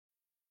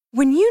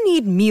When you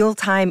need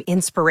mealtime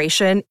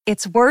inspiration,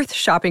 it's worth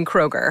shopping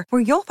Kroger,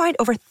 where you'll find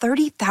over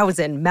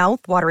 30,000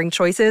 mouth-watering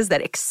choices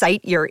that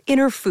excite your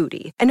inner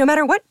foodie. And no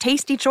matter what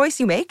tasty choice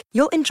you make,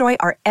 you'll enjoy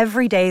our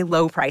everyday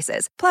low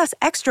prices, plus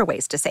extra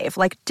ways to save,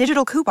 like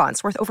digital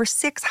coupons worth over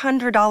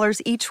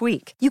 $600 each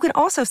week. You can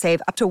also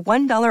save up to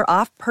 $1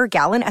 off per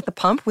gallon at the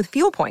pump with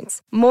fuel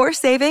points. More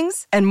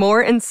savings and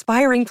more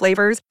inspiring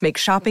flavors make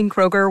shopping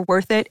Kroger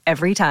worth it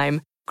every time.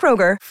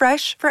 Kroger,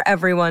 fresh for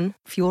everyone.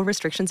 Fuel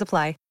restrictions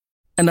apply.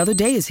 Another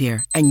day is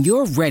here, and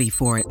you're ready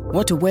for it.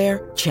 What to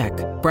wear? Check.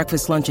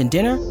 Breakfast, lunch, and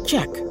dinner?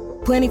 Check.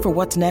 Planning for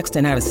what's next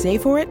and how to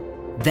save for it?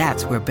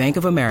 That's where Bank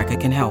of America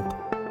can help.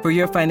 For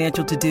your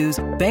financial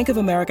to-dos, Bank of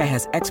America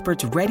has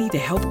experts ready to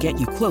help get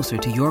you closer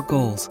to your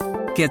goals.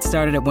 Get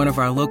started at one of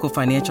our local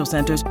financial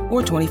centers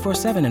or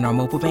 24/7 in our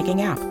mobile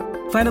banking app.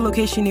 Find a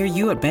location near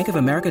you at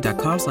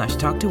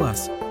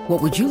bankofamerica.com/talktous.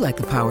 What would you like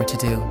the power to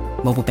do?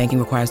 Mobile banking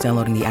requires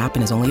downloading the app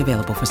and is only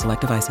available for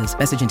select devices.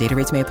 Message and data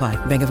rates may apply.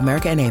 Bank of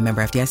America N.A.,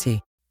 member FDIC.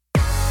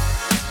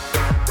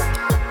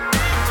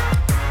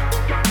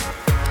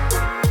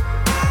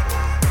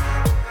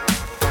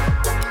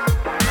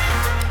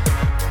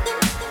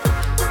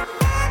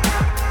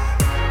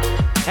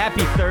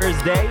 Happy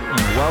Thursday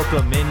and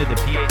welcome into the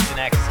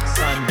PHNX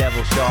Sun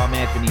Devil Show. I'm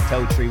Anthony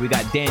Totri. We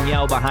got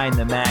Danielle behind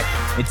the Mac.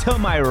 And to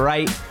my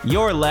right,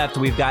 your left,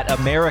 we've got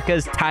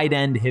America's tight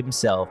end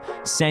himself,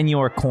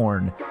 Senor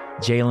Corn,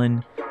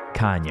 Jalin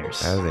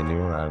Conyers. That was a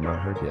new one I have not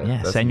heard yet. Yeah,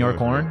 That's Senor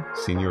Corn.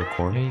 Senior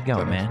Corn. There you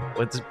go, man.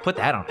 Let's put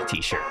that on a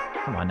t-shirt.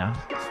 Come on now.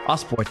 I'll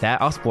sport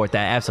that.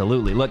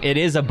 Absolutely. Look, it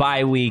is a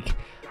bye week,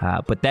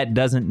 but that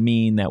doesn't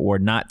mean that we're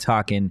not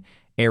talking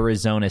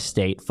Arizona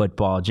State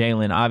football.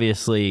 Jalin,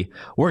 obviously,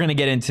 we're going to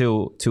get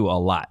into a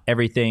lot.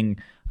 Everything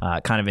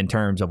kind of in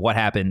terms of what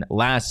happened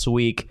last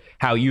week,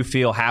 how you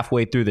feel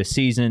halfway through the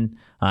season,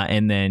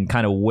 and then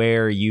kind of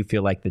where you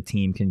feel like the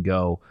team can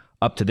go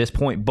up to this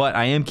point. But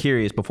I am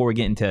curious, before we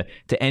get into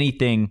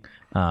anything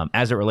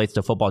as it relates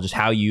to football, just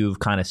how you've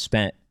kind of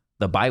spent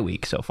the bye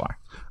week so far.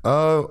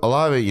 A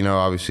lot of it,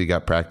 obviously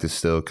got practice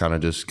still, kind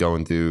of just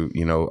going through,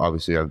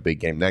 obviously I have a big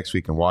game next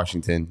week in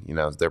Washington.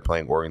 They're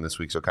playing Oregon this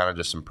week, so kind of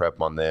just some prep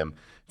on them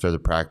for the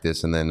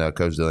practice. And then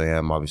Coach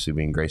Dillingham obviously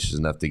being gracious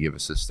enough to give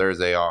us this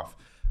Thursday off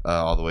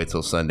all the way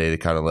till Sunday to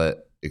kind of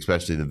let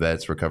especially the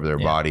vets recover their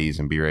bodies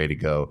and be ready to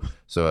go.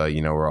 So,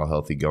 we're all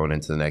healthy going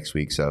into the next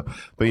week. So,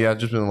 but yeah,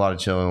 just been a lot of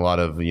chilling, a lot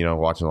of,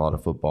 watching a lot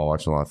of football,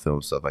 watching a lot of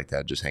film, stuff like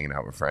that, just hanging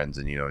out with friends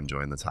and,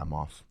 enjoying the time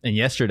off. And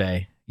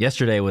yesterday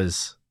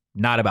was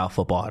not about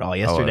football at all.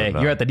 Yesterday,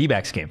 you're at the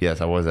D-backs game.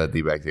 Yes, I was at the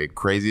D-backs game.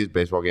 Craziest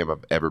baseball game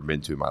I've ever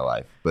been to in my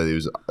life. But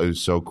it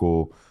was so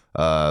cool.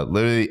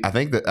 Literally, I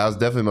think that was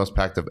definitely the most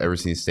packed I've ever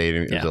seen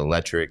stadium. It was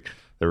electric.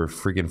 There were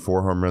freaking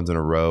 4 home runs in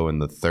a row in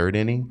the third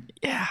inning.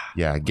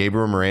 Yeah.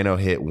 Gabriel Moreno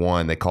hit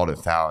one. They called it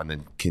foul and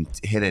then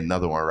hit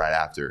another one right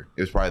after.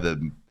 It was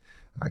probably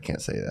I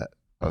can't say that.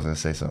 I was going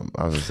to say something.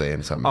 I was going to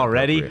say something.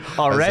 Already?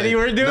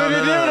 We're doing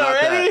it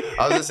already?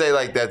 I was going to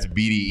say, that's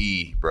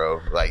BDE,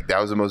 bro. That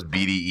was the most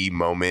BDE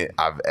moment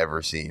I've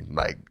ever seen.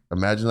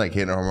 Imagine,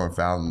 hitting a home run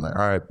foul and all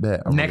right,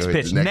 bet. Next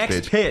pitch.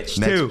 Next pitch.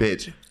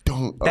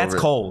 That's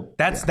cold.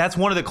 That's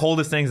one of the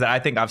coldest things that I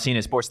think I've seen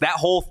in sports. That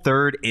whole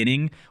third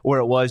inning where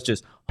it was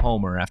just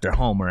homer after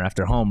homer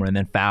after homer and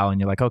then foul,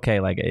 and you're like, okay,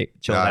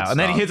 chill out. And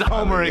then he hits a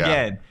homer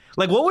again.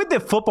 What would the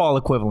football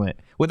equivalent?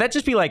 Would that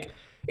just be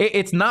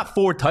it's not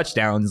 4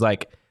 touchdowns,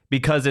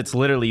 because it's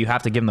literally you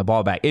have to give him the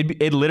ball back.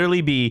 It'd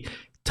literally be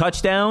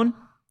touchdown,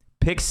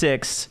 pick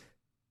six.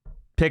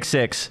 Would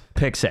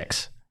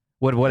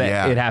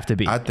it have to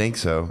be? I think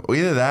so.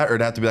 Either that or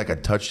it'd have to be a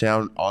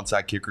touchdown,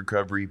 onside kick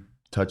recovery,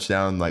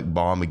 touchdown,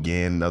 bomb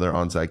again, another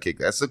onside kick.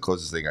 That's the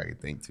closest thing I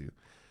could think to. We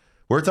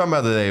were talking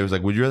about the other day. It was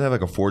would you rather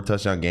have a 4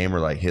 touchdown game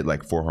or hit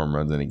 4 home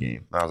runs in a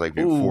game? And I was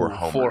dude, 4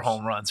 homers. 4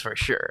 home runs for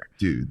sure.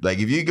 Dude,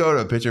 if you go to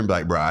a pitcher and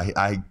be bro,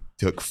 I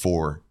took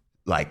 4,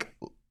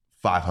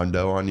 500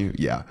 on you.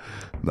 Yeah.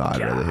 No, I'd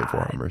rather hit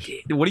 4 homers.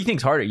 What do you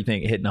think's harder? You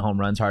think hitting the home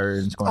runs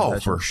harder than scoring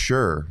touchdowns? For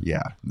sure.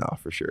 Yeah. No,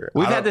 for sure.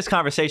 We've had this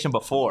conversation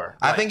before.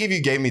 I think if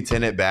you gave me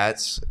 10 at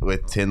bats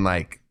with 10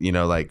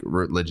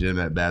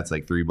 legitimate bats,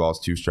 3 balls,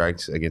 2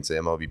 strikes against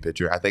an MLB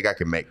pitcher, I think I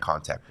could make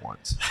contact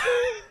once.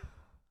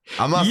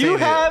 I'm not saying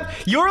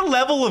your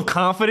level of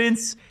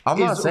confidence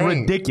is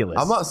ridiculous.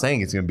 I'm not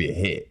saying it's going to be a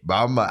hit, but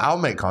I'll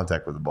make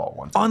contact with the ball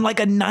once. On a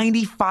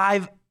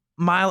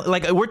 95-mile,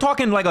 we're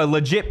talking a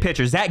legit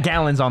pitcher. Zach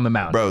Gallen's on the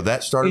mound. Bro,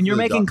 that starter. And you're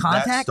making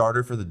contact? That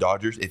starter for the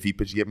Dodgers, if he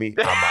pitches at me,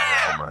 I might hit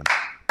a home run.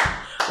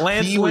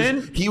 Lance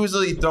Lynn? He was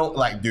really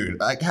dude,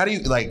 how do you,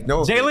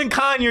 no Jalin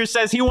Conyers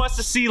says he wants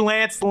to see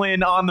Lance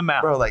Lynn on the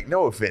mound. Bro,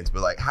 no offense,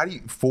 but how do you,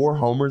 4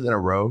 homers in a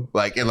row?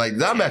 And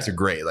Diamondbacks are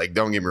great.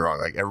 Don't get me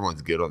wrong.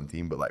 Everyone's good on the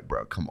team, but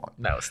bro, come on.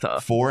 That was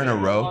tough. 4 in a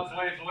row.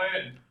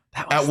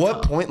 At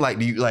what point,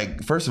 do you,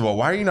 first of all,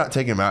 why are you not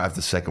taking him out after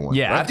the second one?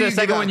 Yeah, after the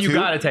second one, you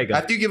got to take him.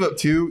 After you give up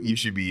 2, you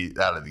should be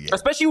out of the game.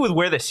 Especially with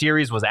where the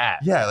series was at.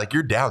 Yeah,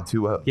 you're down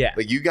 2-0. Yeah.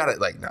 You got it,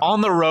 no.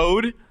 On the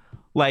road,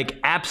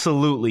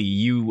 absolutely,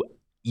 you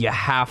you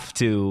have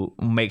to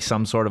make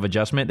some sort of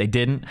adjustment. They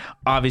didn't.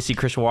 Obviously,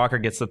 Christian Walker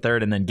gets the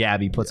third, and then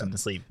Gabby puts him to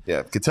sleep.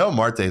 Yeah, Cattell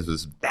Martes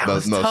was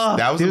tough,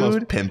 the most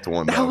pimped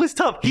one. That was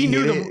tough. He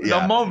knew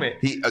the moment.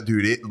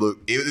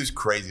 It was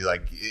crazy.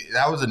 Like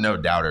that was a no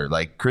doubter.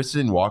 Like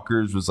Christian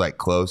Walker's was like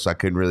close. I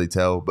couldn't really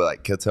tell, but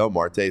like Cattell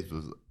Martes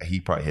he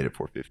probably hit it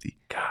 450.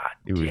 God,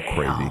 it was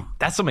crazy.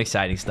 That's some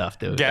exciting stuff,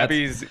 dude.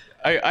 Gabby's.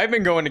 I've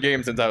been going to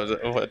games since I was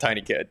a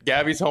tiny kid.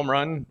 Gabby's home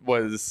run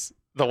was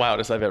the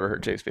loudest I've ever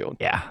heard Chase Field.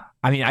 Yeah.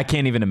 I mean, I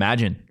can't even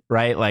imagine,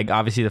 right? Like,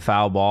 obviously the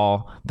foul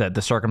ball,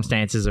 the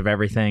circumstances of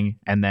everything.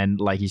 And then,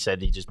 like you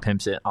said, he just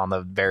pimps it on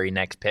the very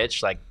next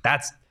pitch. Like,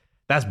 that's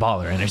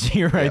baller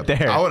energy right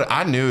there.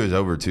 I knew it was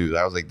over, too.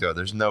 I was like, dude,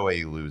 there's no way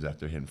you lose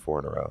after hitting 4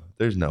 in a row.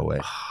 There's no way.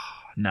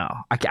 No.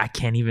 I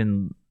can't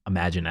even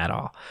imagine at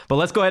all. But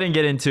let's go ahead and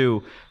get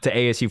into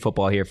ASU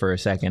football here for a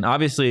second.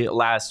 Obviously,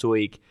 last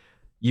week,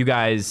 you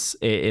guys,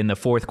 in the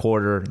fourth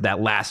quarter, that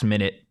last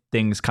minute,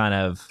 things kind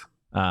of...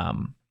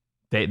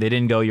 they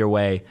didn't go your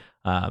way.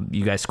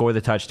 You guys score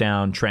the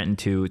touchdown, Trenton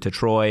to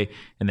Troy,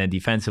 and then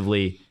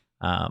defensively,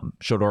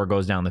 Shador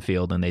goes down the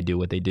field and they do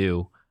what they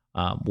do.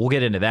 We'll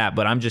get into that,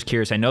 but I'm just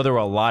curious. I know there were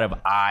a lot of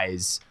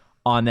eyes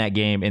on that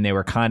game, and they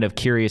were kind of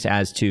curious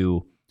as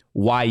to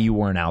why you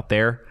weren't out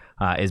there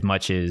as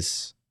much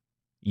as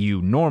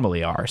you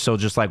normally are. So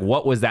just like,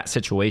 what was that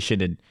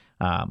situation,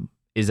 and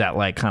is that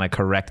like kind of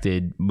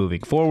corrected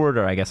moving forward,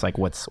 or I guess like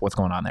what's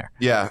going on there?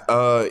 Yeah,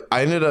 I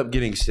ended up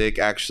getting sick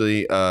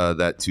actually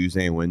that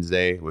Tuesday and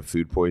Wednesday with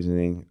food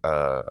poisoning.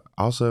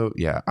 Also,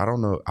 yeah, I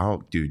don't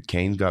know. Dude,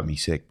 Canes got me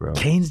sick, bro.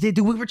 Canes did,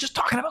 dude. We were just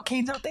talking about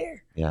Canes out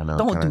there. Yeah, no.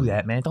 Don't do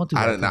that, man. Don't do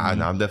that. I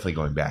know. I'm definitely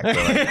going back. But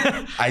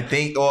like, I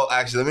think. Well,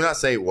 actually, let me not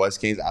say it was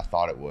Canes. I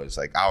thought it was.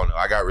 Like, I don't know.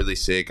 I got really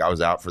sick. I was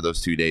out for those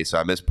 2 days, so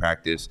I missed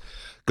practice.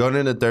 Going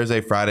into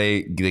Thursday,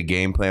 Friday, the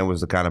game plan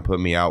was to kind of put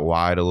me out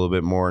wide a little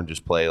bit more and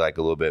just play like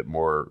a little bit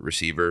more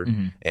receiver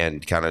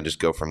and kind of just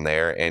go from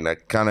there. And I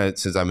kind of,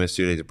 since I missed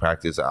 2 days of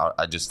practice,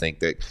 I just think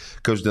that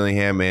Coach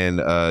Dillingham and,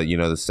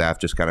 the staff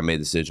just kind of made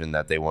the decision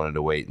that they wanted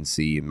to wait and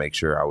see and make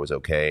sure I was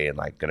okay and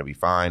like going to be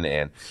fine.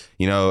 And,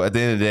 at the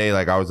end of the day,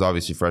 like I was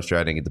obviously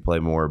frustrated I didn't get to play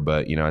more,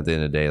 but, at the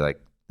end of the day, like,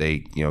 they,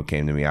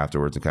 came to me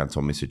afterwards and kind of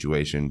told me the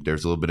situation.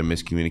 There's a little bit of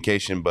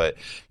miscommunication, but,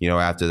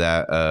 after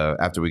that,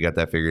 after we got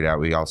that figured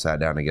out, we all sat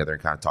down together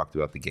and kind of talked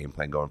about the game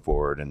plan going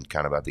forward and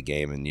kind of about the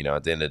game. And,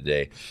 at the end of the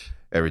day,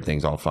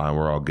 everything's all fine.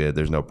 We're all good.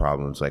 There's no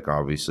problems. Like,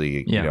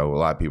 obviously, a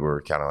lot of people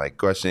are kind of like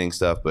questioning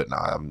stuff, but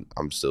nah,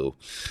 I'm still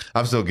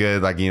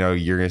good. Like,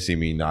 you're going to see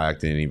me not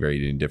acting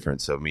any different.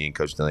 So me and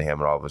Coach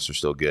Dillingham and all of us are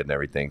still good and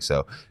everything.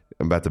 So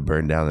I'm about to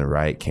burn down the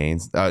right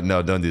Canes.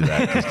 No, don't do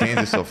that because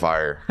Canes is still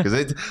fire.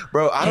 Because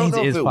bro, I don't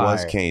know if it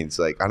was Canes.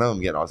 Like, I know I'm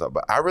getting all stuff,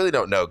 but I really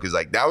don't know because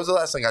like that was the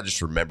last thing I just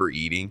remember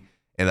eating,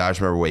 and I just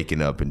remember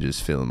waking up and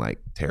just feeling like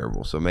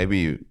terrible. So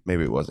maybe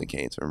it wasn't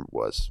Canes, or it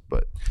was,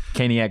 but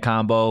Caniac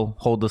combo,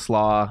 hold the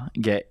slaw,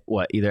 get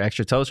what, either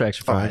extra toast or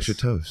extra fries? Extra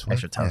toast.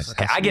 Extra toast. Yes,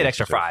 okay, I get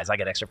extra fries.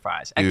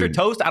 Extra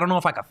toast. I don't know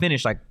if I could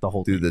finish like the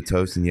whole thing. Dude, the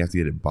toast, and you have to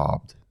get it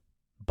bobbed.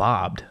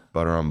 Bobbed.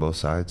 Butter on both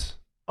sides.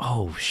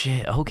 Oh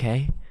shit.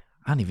 Okay.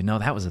 I don't even know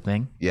that was a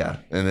thing. Yeah.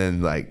 And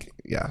then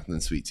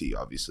then sweet tea,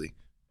 obviously.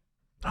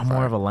 I'm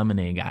more of a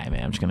lemonade guy,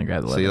 man. I'm just going to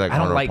grab the lemonade. So you like I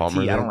don't like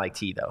Palmer tea. then? I don't like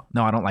tea, though.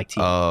 No, I don't like tea.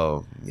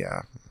 Oh,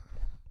 yeah.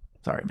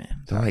 Sorry,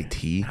 man. Don't like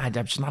tea? I'm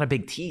just not a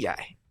big tea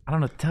guy. I don't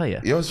know what to tell you.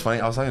 You know what's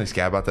funny? I was talking to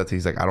Scab about that too.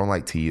 He's like, I don't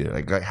like tea either.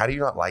 Like, how do you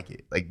not like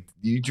it? Like,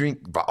 you drink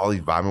all these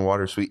vitamin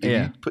water, sweet.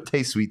 Yeah. You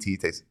taste sweet tea,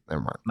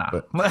 never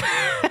mind. Nah.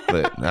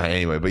 But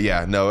anyway, but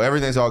yeah, no,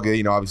 everything's all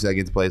good. Obviously I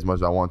get to play as much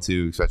as I want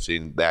to, especially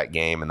in that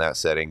game and that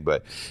setting.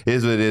 But it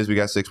is what it is. We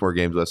got 6 more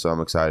games left, so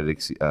I'm excited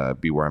to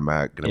be where I'm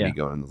at. Going to be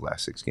going in the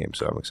last 6 games,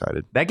 so I'm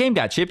excited. That game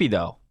got chippy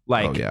though.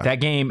 Like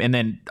that game, and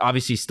then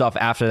obviously stuff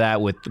after that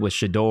with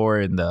Shador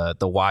and the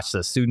watch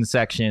the student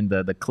section,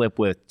 the clip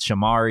with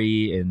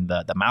Shamari and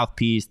the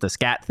mouthpiece, the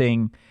scat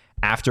thing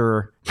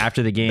after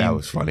the game. That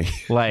was funny.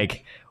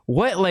 Like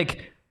what?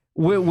 Like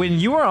when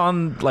you were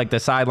on like the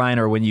sideline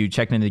or when you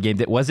checked into the game,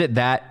 was it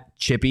that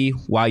chippy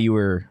while you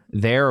were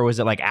there, or was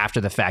it like after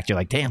the fact? You're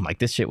like, damn, like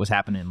this shit was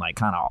happening like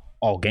kind of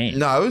all game.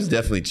 No, it was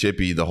definitely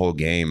chippy the whole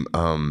game.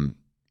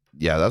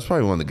 Yeah, that's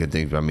probably one of the good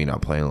things about me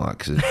not playing a lot,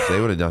 because if they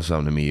would have done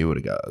something to me, it would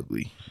have got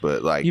ugly.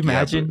 But like, you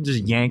imagine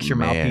just yanks your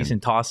mouthpiece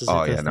and tosses it.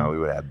 Oh yeah, no, we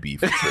would have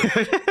beef.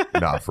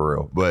 Not for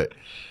real, but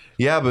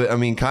yeah, but I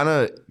mean, kind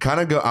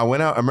of go. I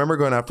went out. I remember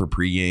going out for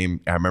pregame.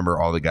 I remember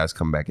all the guys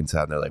coming back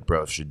inside, and they're like,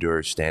 "Bro,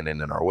 Shadur's standing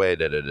in our way."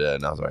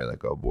 And I was already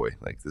like, "Oh boy,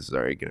 like this is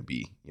already gonna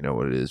be,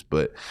 what it is."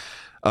 But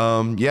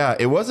yeah,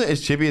 it wasn't as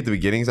chippy at the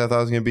beginning as I thought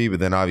it was going to be, but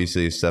then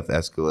obviously stuff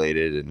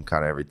escalated and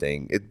kind of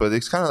everything. But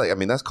it's kind of like, I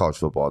mean, that's college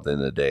football at the end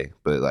of the day.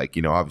 But like,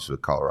 obviously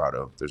with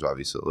Colorado, there's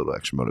obviously a little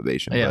extra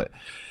motivation. Yeah. But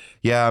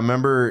yeah,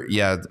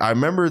 I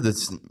remember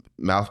this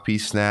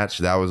mouthpiece snatch.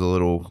 That was a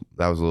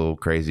little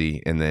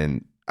crazy. And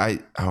then I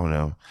don't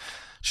know.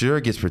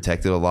 Shadur gets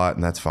protected a lot,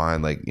 and that's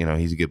fine. Like,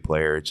 he's a good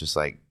player. It's just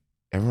like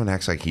everyone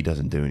acts like he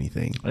doesn't do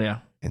anything. Yeah.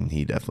 And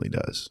he definitely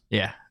does.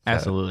 Yeah,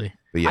 absolutely.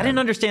 Yeah. I didn't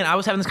understand. I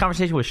was having this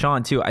conversation with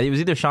Sean too. It was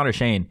either Sean or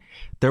Shane.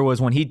 There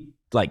was when he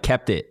like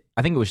kept it.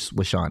 I think it was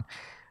with Sean.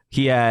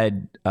 He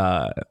had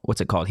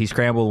what's it called? He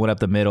scrambled, went up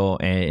the middle,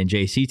 and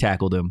JC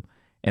tackled him.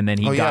 And then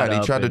he got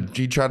up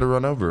he tried to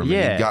run over him. Yeah.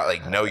 And he got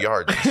like no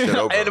yards. He stood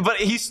over him. But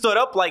he stood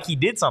up like he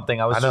did something.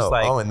 I was just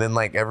like, and then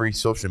like every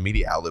social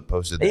media outlet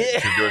posted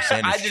that Shedeur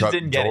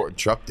Sanders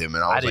trucked him,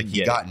 and I was like,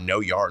 he got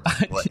no yards.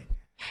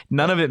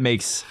 None of it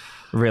makes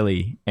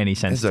really any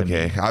sense. It's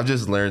okay. I've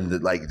just learned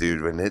that, like,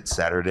 dude, when it's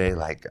Saturday,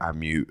 like, I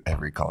mute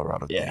every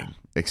Colorado game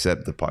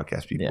except the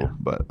podcast people. Yeah.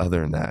 But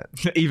other than that,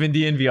 even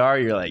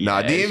DNVR, you're like,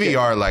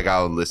 DNVR, like,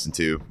 I'll listen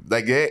to.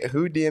 Like,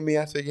 who DM'd me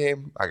after the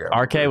game? I got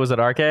RK. Was it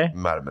RK?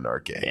 Might have been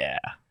RK. Yeah.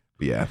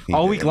 Yeah.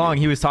 All week long,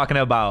 he was talking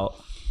about.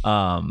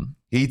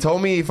 He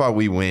told me if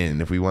we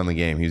won the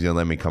game, he was gonna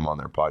let me come on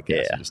their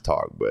podcast and just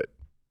talk. But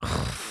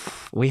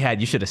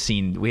you should have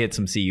seen. We had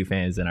some CU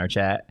fans in our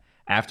chat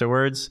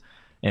afterwards.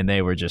 And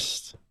they were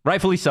just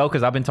rightfully so,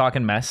 because I've been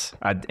talking mess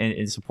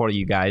in support of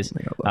you guys.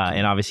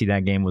 And obviously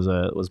that game was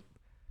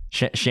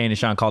Shane and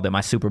Sean called it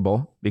my Super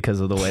Bowl because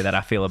of the way that I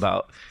feel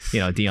about,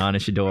 Deion and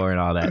Shedeur and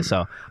all that.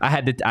 So I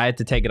had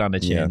to take it on the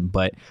chin. Yeah.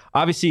 But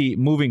obviously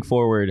moving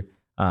forward,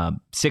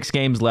 6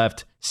 games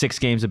left, 6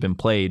 games have been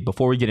played.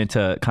 Before we get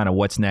into kind of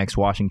what's next,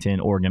 Washington,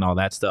 Oregon, all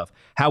that stuff,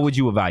 how would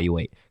you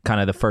evaluate kind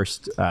of the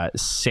first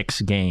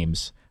 6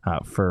 games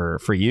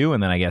for you,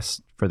 and then I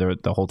guess for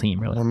the whole team,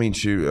 really? I mean,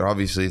 shoot,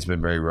 obviously it's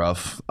been very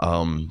rough.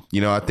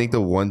 I think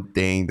the one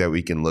thing that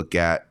we can look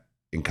at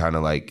and kind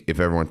of like, if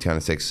everyone kind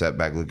of takes a step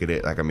back, look at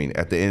it. Like, I mean,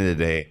 at the end of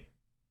the day,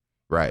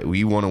 right,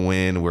 we want to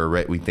win.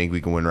 We think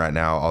we can win right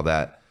now, all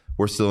that.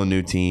 We're still a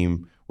new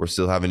team. We're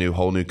still having a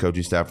whole new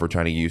coaching staff we're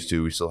trying to get used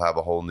to. We still have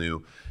a whole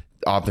new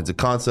offensive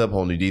concept,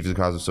 whole new defensive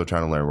concept, still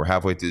trying to learn. We're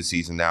halfway through the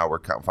season now.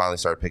 We're finally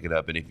starting to pick it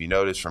up. And if you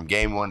notice, from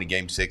game 1 to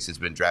game 6, it's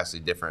been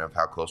drastically different of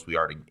how close we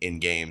are in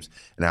games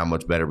and how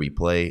much better we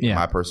play, in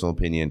my personal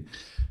opinion.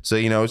 So,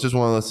 it's just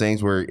one of those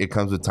things where it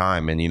comes with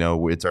time. And,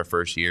 it's our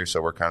first year,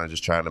 so we're kind of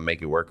just trying to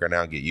make it work right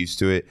now, get used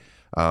to it.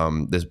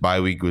 This bye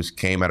week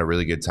came at a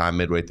really good time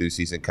midway through the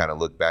season, kind of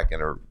look back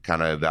and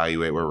kind of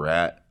evaluate where we're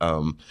at.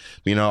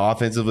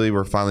 Offensively,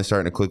 we're finally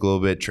starting to click a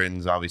little bit.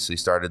 Trenton's obviously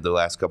started the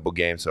last couple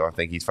games, so I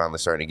think he's finally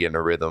starting to get in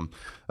a rhythm.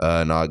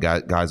 And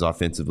guys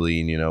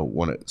offensively,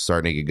 and,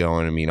 starting to get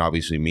going. I mean,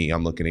 obviously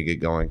I'm looking to get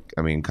going.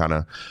 I mean, kind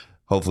of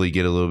hopefully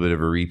get a little bit of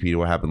a repeat of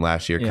what happened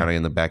last year, kind of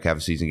in the back half of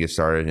the season, get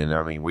started. And,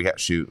 I mean, we got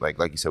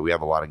like you said, we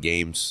have a lot of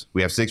games.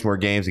 We have 6 more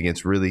games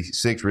against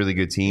 6 really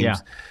good teams. Yeah.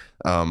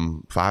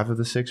 5 of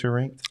the 6 are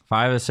ranked.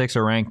 5 of the 6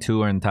 are ranked.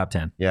 2 are in the top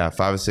 10. Yeah,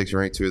 5 of 6 are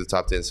ranked. 2 of the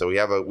top 10. So we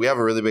have a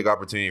really big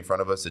opportunity in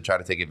front of us to try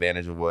to take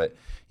advantage of what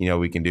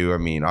we can do. I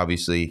mean,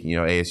 obviously,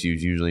 ASU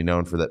is usually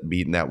known for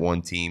beating that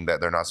one team that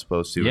they're not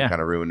supposed to and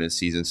kind of ruining this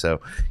season.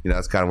 So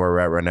that's kind of where we're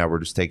at right now. We're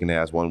just taking it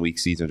as 1 week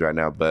seasons right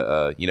now.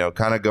 But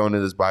kind of going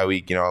to this bye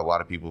week, a lot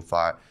of people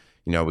thought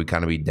we'd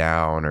kind of be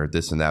down or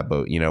this and that,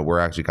 but we're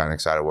actually kind of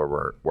excited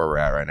where we're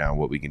at right now and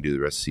what we can do the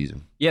rest of the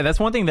season. Yeah,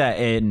 that's one thing that,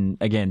 and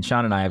again,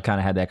 Sean and I have kind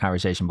of had that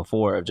conversation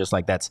before of just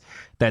like that's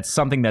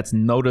something that's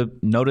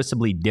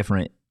noticeably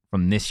different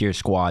from this year's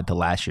squad to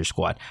last year's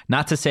squad.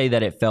 Not to say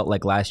that it felt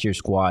like last year's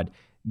squad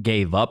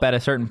gave up at a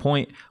certain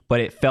point, but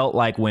it felt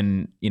like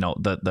when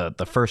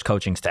the first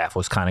coaching staff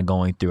was kind of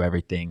going through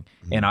everything,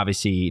 and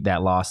obviously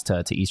that loss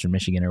to Eastern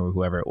Michigan or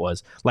whoever it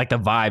was, like the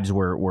vibes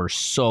were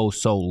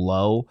so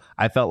low,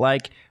 I felt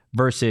like,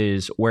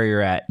 versus where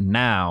you're at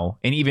now.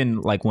 And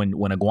even like when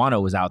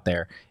Iguana was out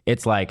there,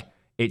 it's like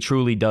it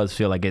truly does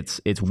feel like it's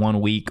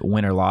 1 week,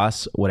 win or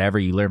loss, whatever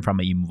you learn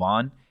from it, you move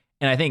on.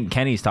 And I think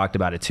Kenny's talked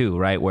about it too,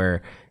 right?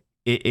 Where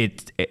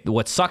it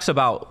what sucks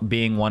about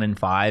being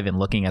 1-5 and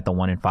looking at the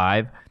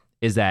 1-5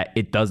 is that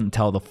it doesn't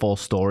tell the full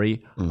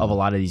story of a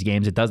lot of these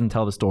games. It doesn't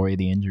tell the story of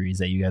the injuries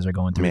that you guys are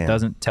going through. Man. It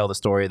doesn't tell the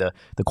story of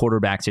the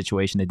quarterback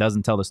situation. It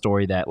doesn't tell the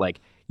story that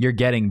like you're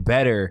getting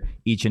better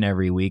each and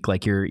every week.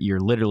 Like you're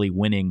literally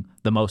winning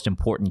the most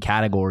important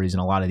categories in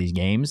a lot of these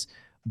games,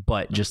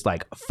 but just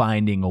like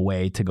finding a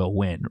way to go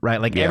win, right?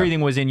 Like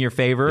everything was in your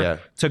favor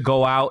to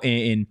go out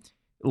and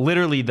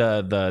literally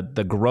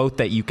the growth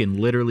that you can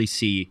literally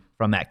see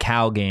from that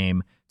Cal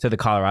game to the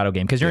Colorado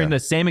game, because you're in the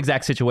same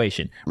exact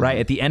situation, right?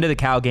 At the end of the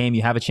Cal game,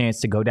 you have a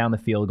chance to go down the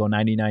field, go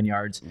 99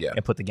 yards,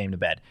 and put the game to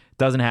bed.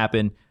 Doesn't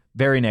happen.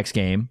 Very next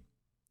game,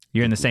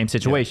 you're in the same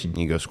situation.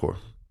 You go score.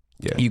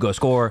 Yeah. You go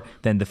score.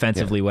 Then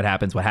defensively, what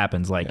happens?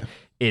 Like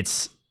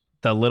it's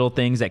the little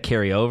things that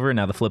carry over.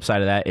 Now the flip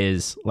side of that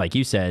is, like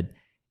you said,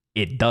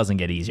 it doesn't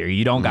get easier.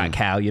 You don't got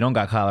Cal, you don't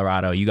got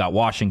Colorado, you got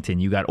Washington,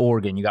 you got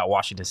Oregon, you got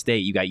Washington State,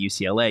 you got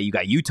UCLA, you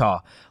got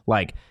Utah.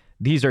 Like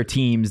these are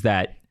teams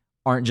that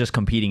aren't just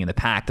competing in the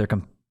pack, they're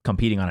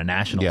competing on a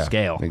national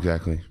scale.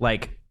 Exactly.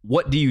 Like,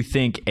 what do you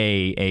think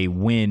a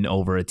win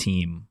over a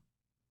team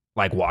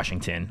like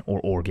Washington or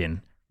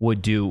Oregon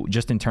would do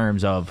just in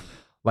terms of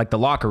like the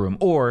locker room?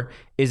 Or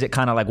is it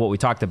kind of like what we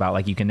talked about,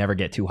 like you can never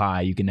get too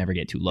high, you can never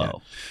get too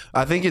low?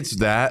 I think it's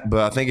that,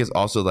 but I think it's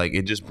also like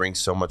it just brings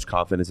so much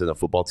confidence in the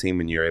football team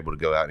when you're able to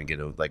go out and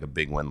get a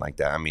big win like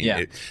that. I mean,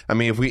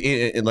 if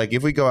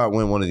we go out and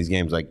win one of these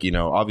games, like,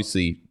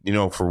 obviously,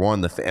 for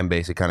one, the fan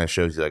base, it kind of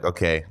shows you like,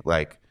 okay,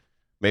 like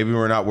Maybe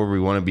we're not where we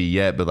want to be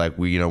yet, but like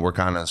we're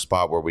kind of in a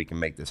spot where we can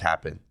make this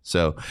happen.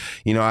 So,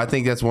 I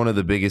think that's one of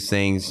the biggest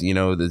things,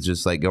 that's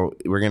just like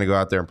we're going to go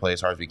out there and play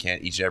as hard as we can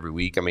each and every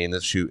week. I mean,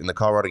 in the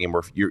Colorado game,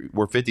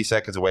 we're 50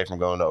 seconds away from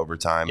going to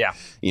overtime. Yeah.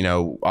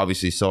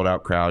 Obviously sold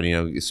out crowd,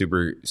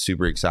 super,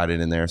 super excited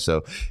in there.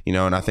 So,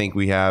 and I think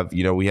we have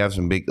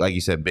some big, like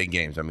you said, big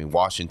games. I mean,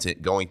 Washington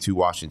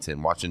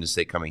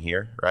State coming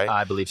here, right?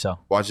 I believe so.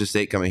 Washington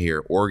State coming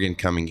here, Oregon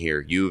coming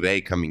here, U of A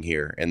coming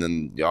here, and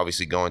then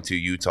obviously going to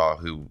Utah,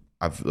 who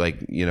I've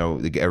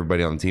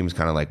everybody on the team is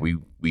kind of like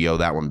we owe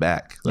that one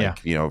back,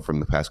 from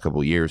the past couple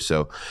of years.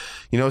 So,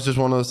 it's just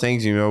one of those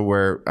things,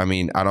 where I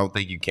mean, I don't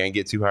think you can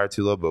get too high or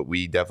too low, but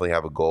we definitely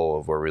have a goal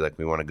of where we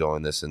want to go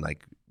in this, and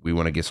we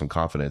want to get some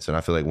confidence. And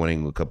I feel like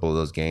winning a couple of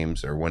those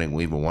games or winning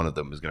even one of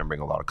them is going to bring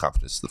a lot of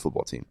confidence to the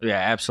football team. Yeah,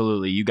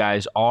 absolutely. You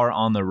guys are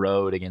on the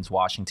road against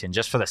Washington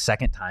just for the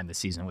second time this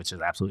season, which is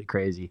absolutely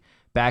crazy.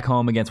 Back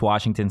home against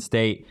Washington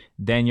State,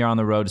 then you're on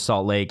the road to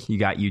Salt Lake. You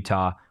got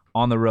Utah.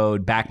 On the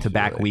road,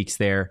 back-to-back weeks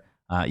there.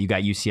 You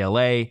got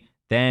UCLA.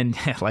 Then,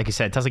 like you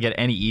said, it doesn't get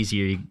any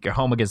easier. You're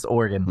home against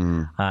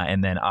Oregon.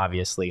 And then,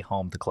 obviously,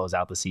 home to close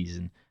out the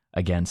season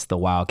against the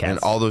Wildcats. And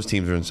all those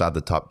teams are inside the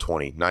top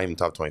 20. Not even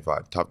top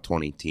 25. Top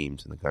 20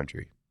 teams in the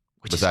country.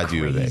 Which is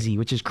crazy.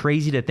 Which is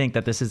crazy to think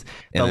that this is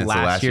the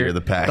last year of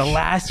the Pac. The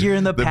last year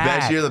in the Pac. The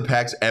best year the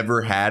Pac's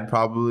ever had,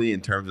 probably,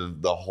 in terms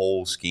of the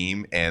whole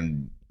scheme.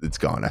 And it's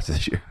gone after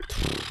this year.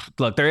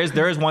 Look, there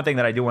is one thing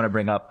that I do want to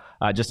bring up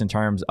just in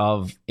terms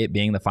of it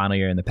being the final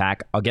year in the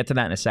Pac. I'll get to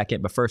that in a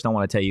second, but first I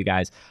want to tell you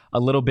guys a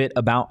little bit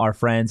about our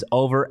friends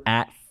over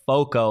at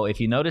FOCO. If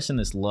you notice in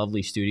this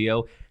lovely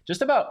studio,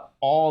 just about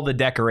all the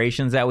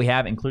decorations that we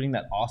have, including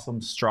that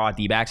awesome straw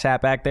D-backs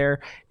hat back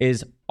there,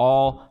 is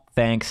all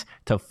thanks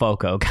to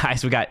FOCO.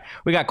 Guys, we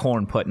got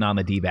corn putting on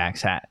the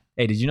D-backs hat.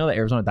 Hey, did you know the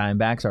Arizona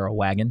Diamondbacks are a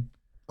wagon?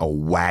 A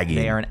wagon.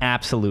 They are an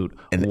absolute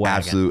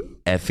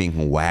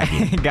effing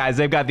wagon. Guys,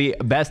 they've got the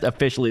best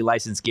officially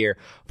licensed gear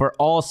for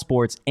all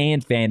sports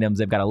and fandoms.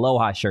 They've got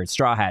Aloha shirts,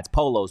 straw hats,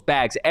 polos,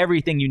 bags,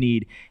 everything you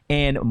need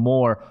and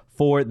more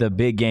for the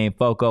big game.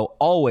 FOCO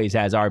always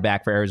has our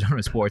back for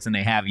Arizona sports, and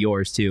they have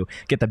yours too.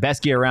 Get the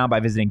best gear around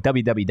by visiting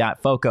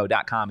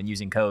www.foco.com and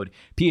using code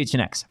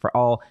PHNX for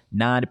all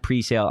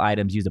non-presale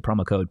items. Use the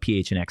promo code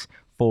PHNX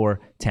for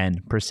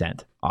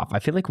 10% off. I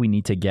feel like we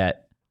need to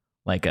get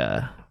like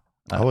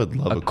I would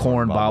love a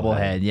corn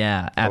bobblehead.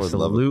 Yeah,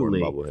 absolutely. I would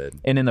love a corn bobblehead.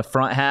 And in the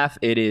front half,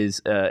 it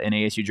is an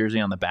ASU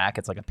jersey. On the back,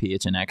 it's like a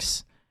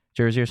PHNX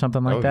jersey or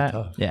something like that.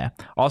 Tough. Yeah.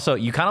 Also,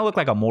 you kind of look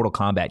like a Mortal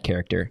Kombat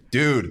character.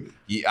 Dude,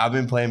 I've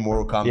been playing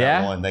Mortal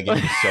Kombat 1. That game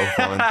is so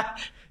fun.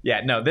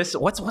 Yeah, no,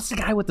 what's the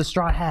guy with the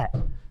straw hat?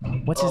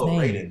 What's his name?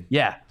 Raiden.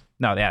 Yeah.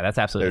 No, yeah, that's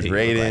absolutely.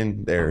 There's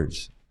Raiden.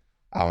 There's,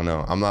 I don't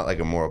know. I'm not like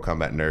a Mortal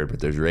Kombat nerd, but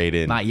there's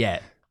Raiden. Not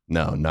yet.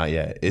 No, not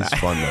yet. It's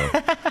fun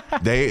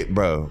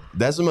though.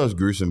 That's the most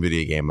gruesome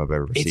video game I've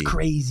ever seen. It's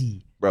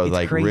crazy. Bro, it's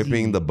like crazy.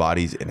 Ripping the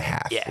bodies in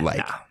half.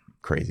 Yeah,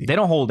 crazy. They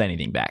don't hold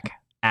anything back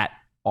at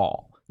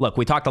all. Look,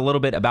 we talked a little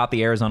bit about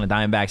the Arizona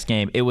Diamondbacks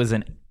game. It was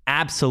an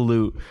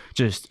absolute,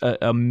 just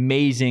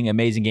amazing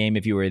game.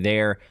 If you were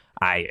there,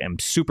 I am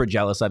super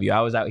jealous of you. I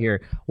was out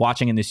here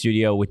watching in the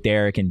studio with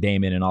Derek and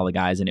Damon and all the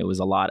guys, and it was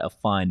a lot of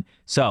fun.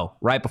 So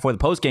right before the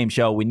post-game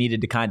show, we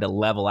needed to kind of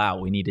level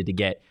out. We needed to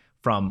get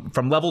from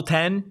level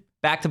 10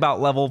 back to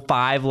about level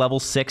 5, level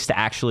 6 to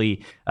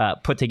actually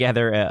put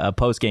together a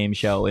post-game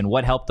show. And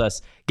what helped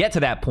us get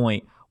to that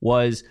point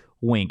was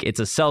Wink.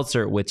 It's a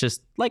seltzer with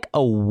just like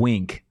a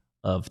wink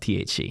of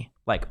THC,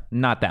 like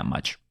not that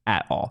much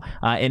at all.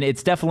 And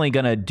it's definitely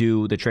going to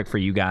do the trick for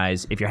you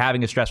guys. If you're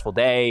having a stressful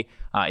day,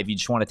 if you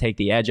just want to take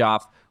the edge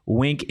off,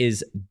 Wink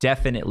is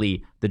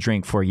definitely the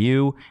drink for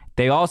you.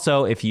 They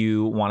also, if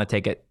you want to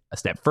take it a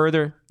step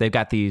further, they've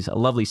got these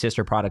lovely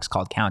sister products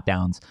called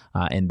Countdowns,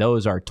 and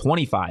those are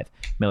 25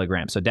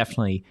 milligrams. So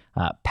definitely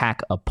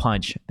pack a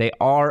punch. They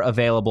are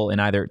available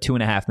in either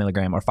 2.5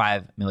 milligram or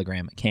 5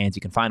 milligram cans.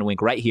 You can find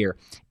Wink right here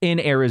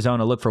in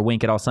Arizona. Look for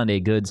Wink at all Sunday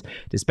Goods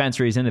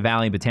dispensaries in the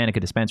Valley and Botanica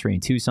dispensary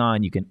in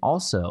Tucson. You can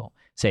also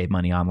save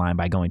money online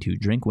by going to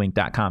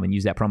drinkwink.com and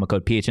use that promo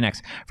code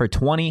PHNX for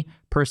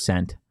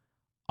 20%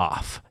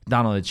 off.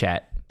 Donald in the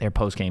chat, their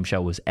post-game show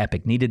was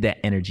epic. Needed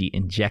that energy,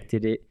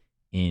 injected it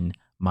in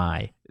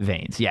my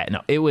veins. Yeah, no,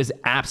 it was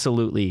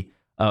absolutely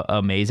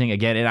amazing.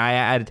 Again, and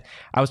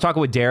I was talking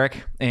with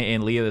Derek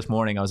and Leah this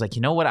morning. I was like,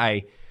 you know what?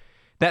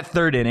 That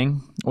third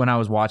inning, when I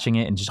was watching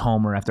it and just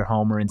homer after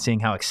homer and seeing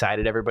how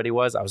excited everybody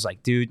was, I was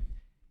like, dude,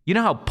 you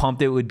know how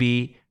pumped it would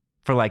be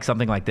for like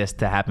something like this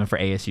to happen for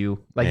ASU?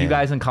 Like you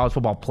guys in college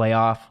football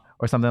playoff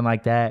or something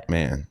like that.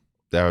 Man,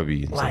 that would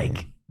be insane.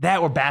 Like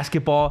that or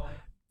basketball,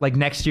 like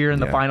next year in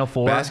the Final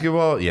Four.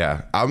 Basketball,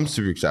 yeah. I'm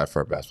super excited for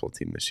our basketball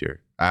team this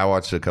year. I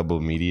watched a couple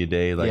of media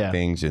day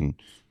things, and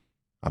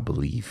I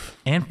believe.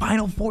 And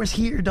Final Four's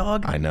here,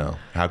 dog. I know.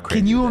 How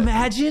crazy. Can you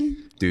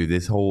imagine? Dude,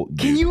 this whole...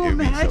 Can you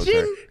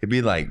imagine? It'd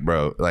be like,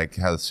 bro, like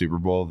how the Super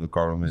Bowl, the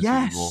Cardinals win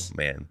the Super Bowl.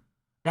 Man.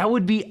 That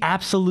would be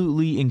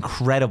absolutely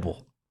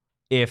incredible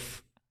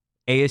if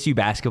ASU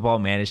basketball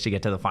managed to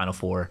get to the Final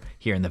Four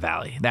here in the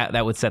Valley.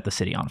 That would set the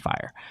city on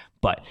fire.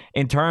 But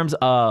in terms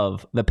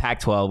of the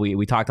Pac-12,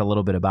 we talked a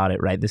little bit about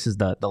it, right? This is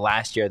the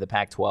last year of the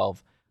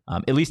Pac-12,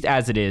 at least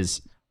as it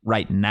is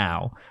right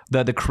now.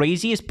 The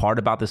craziest part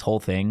about this whole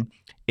thing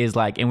is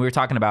like, and we were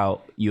talking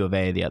about U of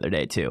A the other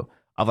day too,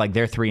 of like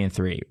they're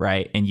 3-3,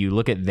 right? And you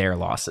look at their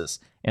losses,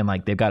 and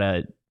like they've got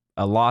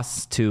a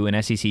loss to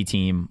an SEC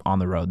team on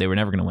the road. They were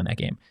never going to win that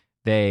game.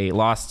 They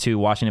lost to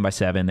Washington by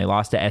 7. They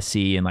lost to SC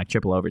in like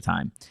triple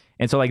overtime.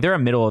 And so like they're a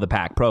middle of the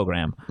pack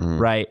program,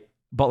 right?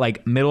 But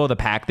like middle of the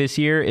pack this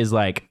year is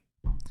like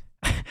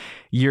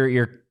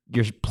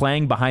you're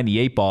playing behind the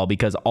 8 ball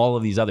because all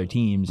of these other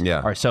teams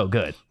are so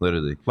good.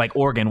 Literally. Like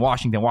Oregon,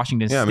 Washington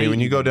State. Yeah, I mean, when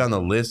you go down the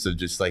list of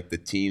just like the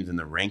teams and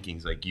the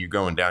rankings, like you're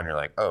going down, you're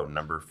like, oh,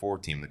 number 4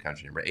 team in the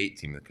country, number 8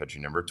 team in the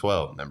country, number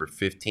 12, number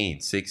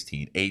 15,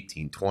 16,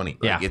 18, 20.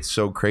 Like it's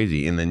so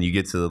crazy. And then you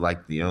get to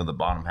like, the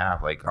bottom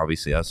half, like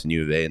obviously us and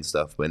U of A and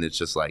stuff, but it's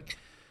just like,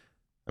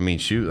 I mean,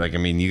 shoot, like, I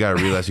mean, you got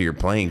to realize who you're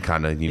playing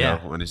kind of, you know,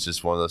 when it's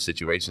just one of those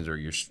situations where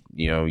you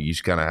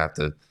just kind of have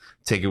to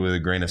take it with a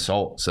grain of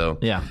salt. So,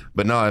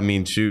 but no, I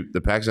mean, shoot, the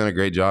Pac's done a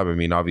great job. I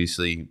mean,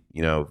 obviously,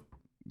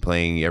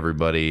 playing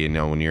everybody,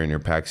 when you're in your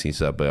Pac season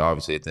stuff, but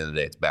obviously at the end of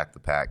the day, it's back to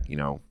Pac,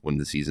 when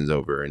the season's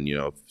over and,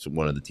 if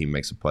one of the team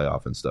makes a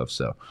playoff and stuff.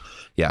 So,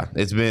 yeah,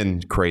 it's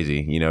been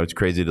crazy. It's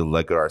crazy to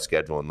look at our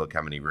schedule and look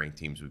how many ranked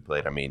teams we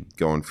played. I mean,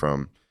 going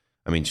from,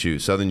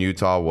 Southern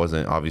Utah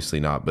wasn't, obviously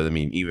not, but I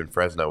mean, even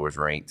Fresno was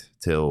ranked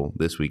till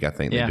this week. I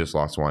think they just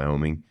lost to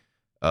Wyoming.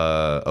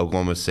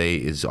 Oklahoma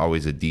State is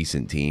always a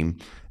decent team.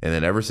 And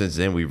then ever since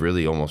then, we've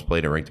really almost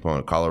played a ranked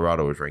opponent.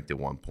 Colorado was ranked at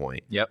one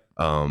point. Yep.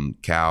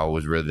 Cal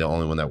was really the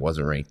only one that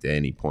wasn't ranked at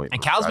any point.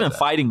 And Cal's been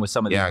fighting with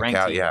some of these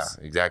ranked teams. Yeah,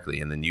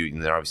 exactly. And then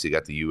obviously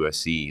got the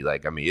USC.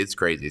 Like, I mean, it's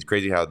crazy. It's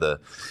crazy how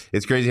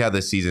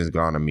the season's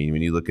gone. I mean,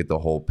 when you look at the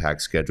whole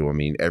Pac schedule, I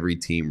mean, every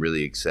team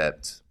really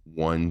except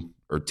 1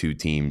 or 2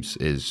 teams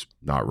is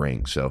not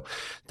ranked. So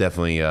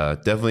definitely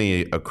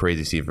a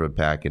crazy season for the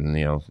Pac, and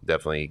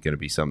definitely going to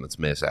be something that's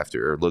missed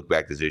after, or look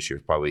back to this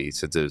year, probably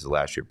since it was the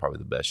last year, probably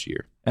the best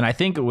year. And I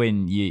think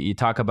when you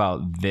talk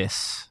about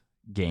this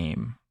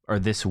game or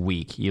this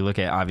week, you look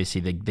at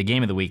obviously the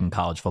game of the week in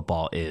college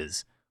football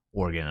is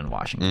Oregon and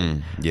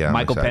Washington.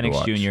 Michael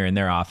Penix Jr. in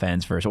their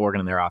offense versus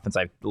Oregon in their offense.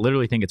 I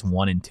literally think it's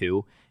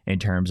 1-2 in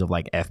terms of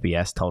like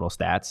FBS total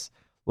stats.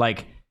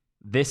 Like,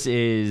 this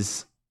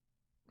is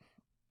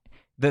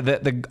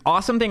the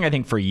awesome thing, I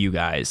think, for you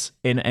guys,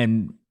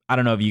 and I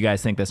don't know if you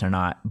guys think this or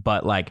not,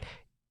 but like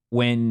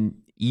when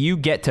you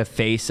get to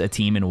face a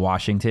team in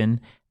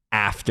Washington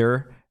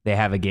after they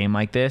have a game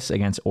like this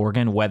against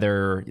Oregon,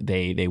 whether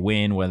they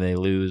win, whether they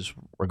lose,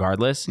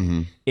 regardless,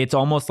 it's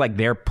almost like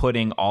they're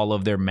putting all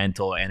of their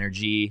mental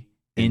energy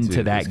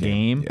into that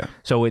game. Yeah.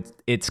 So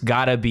it's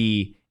got to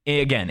be,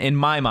 again, in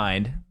my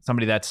mind,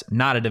 somebody that's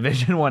not a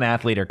Division I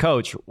athlete or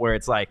coach, where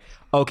it's like,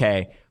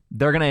 okay,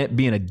 they're going to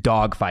be in a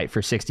dogfight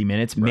for 60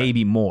 minutes,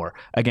 maybe more,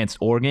 against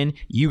Oregon.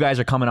 You guys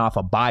are coming off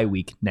a bye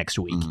week next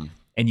week,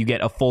 and you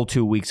get a full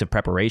 2 weeks of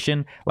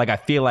preparation. Like, I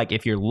feel like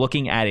if you're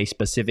looking at a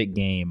specific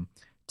game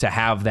to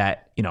have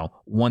that,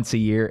 once a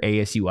year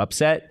ASU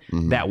upset,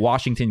 that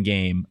Washington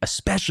game,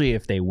 especially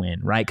if they win,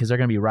 right? Because they're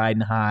going to be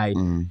riding high.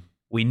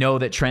 We know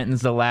that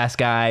Trenton's the last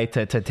guy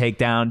to take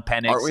down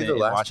Penix. Aren't we the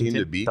last Washington.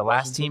 team to beat the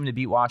last team to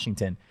beat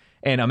Washington?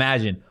 And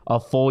imagine a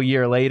full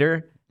year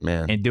later,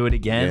 and do it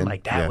again.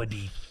 Like, that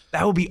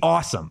would be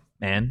awesome,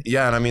 man.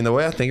 Yeah, and I mean, the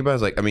way I think about it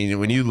is like, I mean,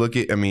 when you look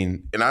at,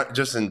 and I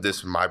just in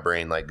this, my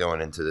brain, like going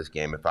into this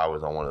game, if I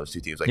was on one of those 2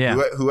 teams, like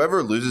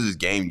whoever loses this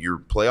game, your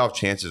playoff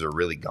chances are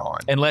really gone.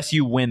 Unless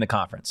you win the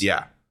conference.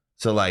 Yeah.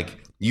 So like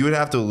you would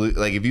have to,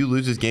 like if you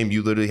lose this game,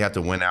 you literally have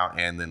to win out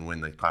and then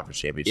win the conference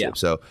championship. Yeah.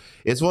 So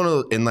it's one of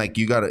the, and like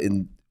you got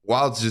to,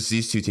 while it's just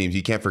these 2 teams,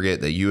 you can't forget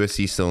that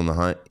USC's still in the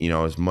hunt,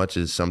 as much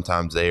as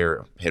sometimes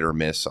they're hit or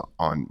miss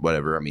on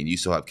whatever. I mean, you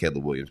still have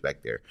Caleb Williams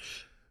back there.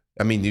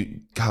 I mean,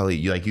 you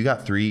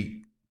got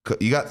 3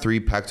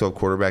 Pac-12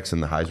 quarterbacks in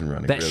the Heisman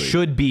running. That really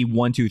should be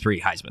 1, 2,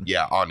 3 Heisman.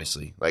 Yeah,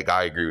 honestly, like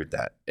I agree with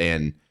that,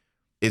 and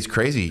it's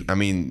crazy. I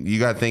mean, you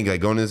got to think,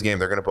 like, going to this game,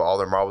 they're going to put all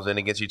their marbles in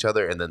against each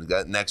other, and then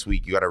next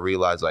week you got to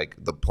realize, like,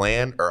 the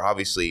plan, or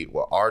obviously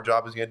what our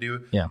job is going to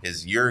do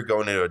is you're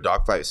going into a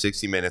dogfight,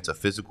 60 minutes, a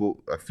physical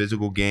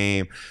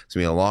game. It's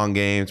going to be a long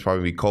game. It's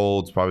probably going to be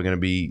cold. You're probably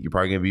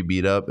going to be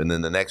beat up, and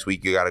then the next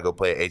week you got to go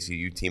play an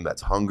ACU team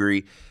that's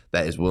hungry,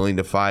 that is willing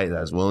to fight,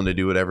 that is willing to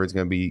do whatever it's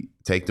going to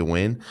take to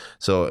win.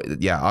 So,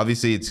 yeah,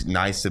 obviously it's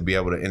nice to be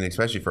able to, and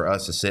especially for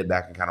us to sit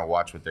back and kind of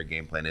watch what their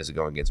game plan is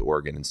going against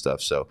Oregon and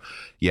stuff. So,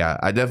 yeah,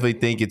 I definitely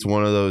think it's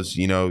one of those,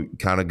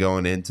 kind of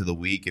going into the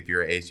week, if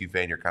you're an ASU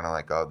fan, you're kind of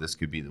like, oh, this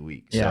could be the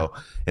week. Yeah. So,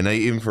 and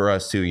even for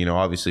us too,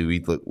 obviously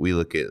we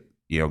look at,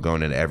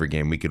 going into every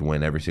game, we could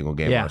win every single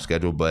game on our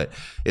schedule. But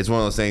it's one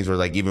of those things where,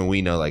 like, even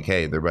we know, like,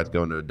 hey, they're about to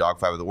go into a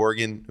dogfight with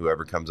Oregon.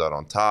 Whoever comes out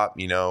on top,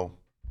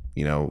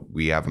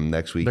 we have them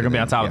next week. They're going to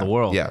be on top of the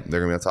world. Yeah, they're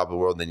going to be on top of the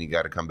world. Then you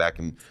got to come back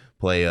and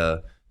play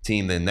a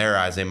team that in their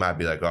eyes, they might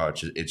be like, oh,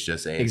 it's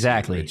just ASU.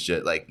 Exactly. It's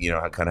just like,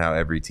 kind of how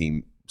every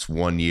team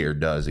 1 year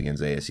does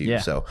against ASU. Yeah.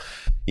 So,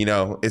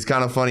 it's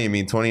kind of funny. I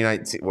mean,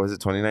 2019?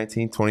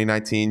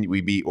 2019,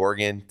 we beat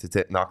Oregon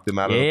to knock them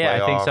out of the playoff.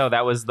 Yeah, I think so.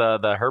 That was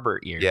the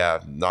Herbert year. Yeah,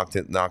 knocked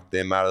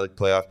them out of the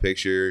playoff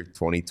picture.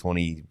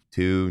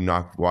 2022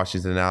 knocked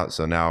Washington out.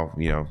 So now,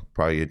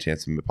 probably a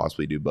chance to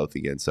possibly do both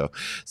again. So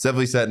it's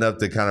definitely setting up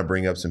to kind of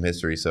bring up some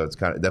history. So it's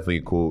kind of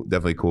definitely cool, and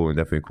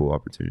definitely a cool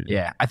opportunity.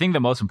 Yeah, I think the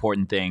most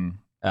important thing,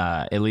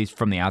 at least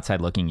from the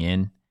outside looking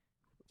in,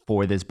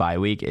 for this bye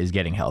week is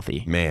getting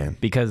healthy. Man.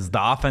 Because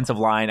the offensive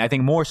line, I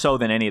think more so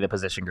than any of the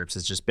position groups,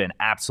 has just been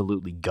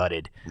absolutely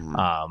gutted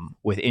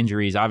with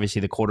injuries.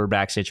 Obviously, the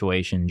quarterback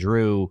situation,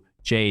 Drew,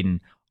 Jaden,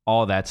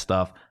 all that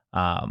stuff.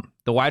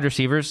 The wide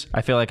receivers,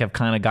 I feel like, have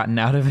kind of gotten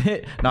out of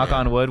it, knock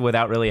on wood,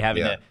 without really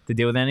having to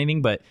deal with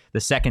anything. But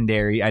the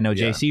secondary, I know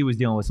JC was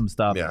dealing with some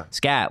stuff. Yeah.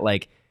 Scat,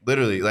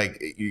 literally,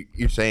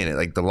 you're saying it.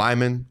 Like, the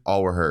linemen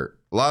all were hurt.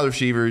 A lot of the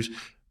receivers,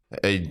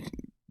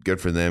 good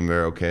for them.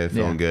 They're okay. They're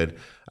feeling good.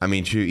 I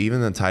mean, shoot,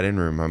 even the tight end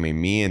room. I mean,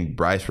 me and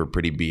Bryce were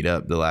pretty beat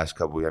up the last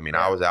couple weeks. I mean,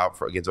 I was out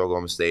against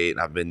Oklahoma State, and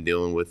I've been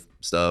dealing with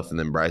stuff, and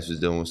then Bryce was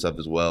dealing with stuff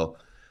as well.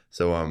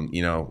 So, and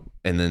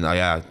then,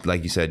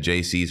 like you said,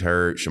 JC's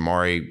hurt.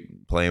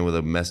 Shamari playing with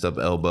a messed up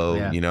elbow.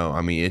 Yeah.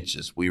 I mean, it's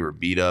just, we were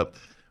beat up.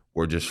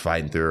 We're just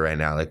fighting through it right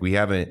now. Like, we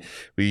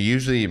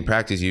usually in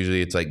practice,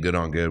 it's like good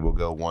on good. We'll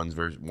go 1-0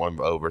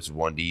 versus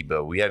 1D,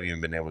 but we haven't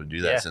even been able to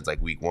do that since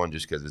like week 1,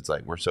 just because it's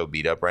like we're so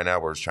beat up right now.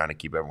 We're just trying to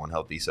keep everyone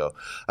healthy. So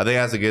I think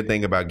that's a good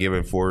thing about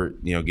giving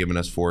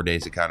us 4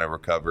 days to kind of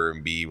recover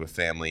and be with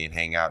family and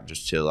hang out and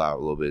just chill out a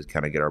little bit,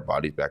 kind of get our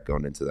bodies back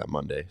going into that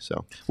Monday.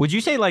 So would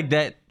you say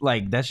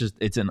that's just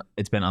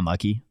it's been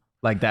unlucky?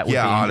 Like that with the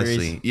injuries?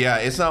 Honestly. Yeah,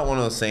 it's not one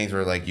of those things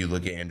where like you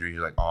look at injuries,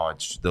 you're like, oh,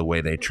 it's the way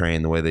they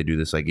train, the way they do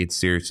this. Like, it's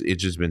serious.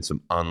 It's just been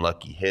some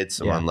unlucky hits,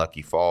 some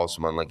unlucky falls,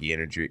 some unlucky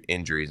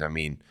injuries. I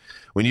mean,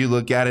 when you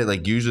look at it,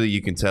 like usually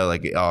you can tell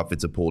like, oh, if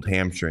it's a pulled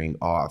hamstring,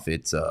 if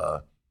it's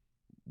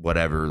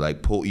whatever,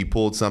 like you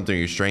pulled something,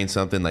 you strained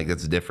something, like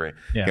that's different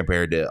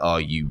compared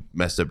to, you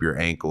messed up your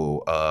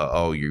ankle,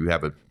 you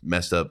have a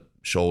messed up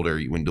shoulder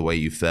when the way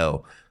you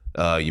fell.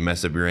 You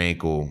mess up your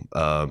ankle,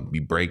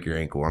 you break your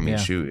ankle. I mean,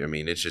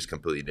 it's just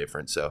completely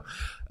different. So,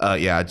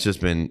 it's just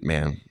been,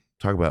 man,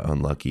 talk about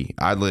unlucky.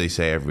 I literally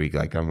say every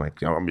week,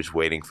 I'm just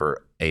waiting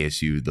for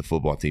ASU, the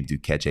football team, to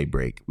catch a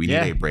break. We need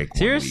a break.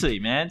 Seriously,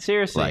 man.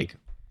 Seriously. Like,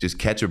 just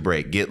catch a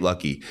break, get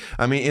lucky.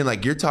 I mean, and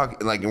like you're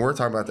talking, like, and we're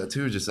talking about that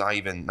too, just not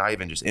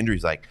even just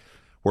injuries. Like,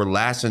 we're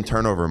last in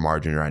turnover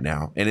margin right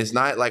now. And it's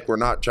not like we're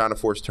not trying to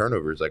force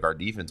turnovers, like our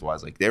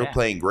defense-wise. Like, they were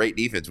playing great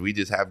defense. We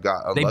just have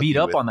got unlucky. They beat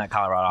up on that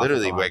Colorado.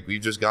 Literally, like,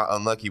 we've just got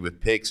unlucky with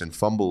picks and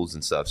fumbles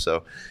and stuff.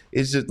 So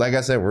it's just, like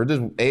I said,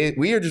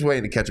 we are just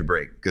waiting to catch a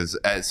break, because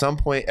at some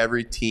point,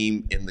 every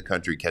team in the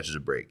country catches a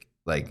break.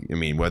 Like, I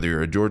mean, whether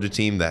you're a Georgia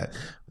team that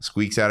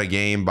squeaks out a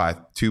game by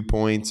 2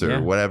 points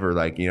or whatever,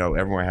 like,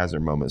 everyone has their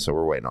moment. So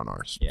we're waiting on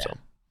ours. Yeah. So.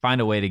 Find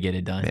a way to get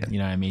it done. Man. You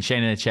know what I mean?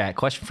 Shane in the chat.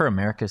 Question for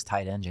America's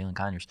tight end, Jalin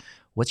Conyers.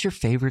 What's your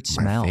favorite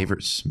smell? My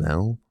favorite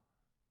smell?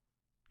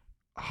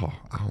 Oh,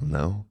 I don't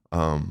know.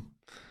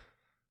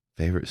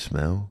 Favorite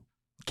smell?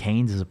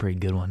 Cane's is a pretty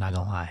good one, not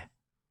gonna lie.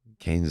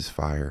 Cane's is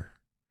fire.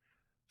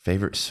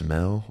 Favorite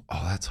smell?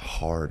 Oh, that's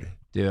hard.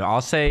 Dude,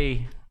 I'll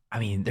say, I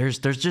mean, there's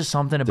just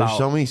something about. There's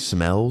so many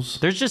smells.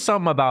 There's just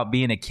something about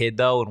being a kid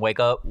though, and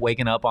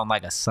waking up on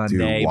like a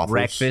Sunday. Dude,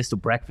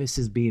 breakfast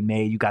is being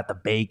made. You got the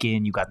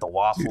bacon, you got the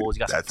waffles, you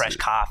got some fresh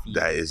coffee.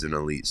 That is an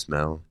elite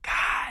smell.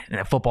 God, and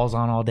the football's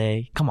on all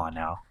day. Come on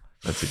now.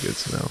 That's a good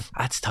smell.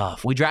 That's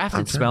tough. We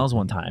drafted smells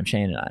one time,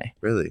 Shane and I.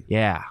 Really?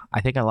 Yeah,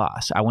 I think I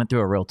lost. I went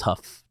through a real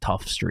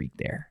tough streak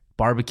there.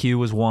 Barbecue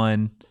was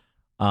one.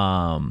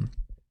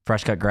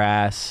 Fresh cut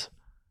grass.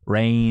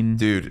 Rain.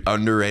 Dude,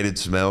 underrated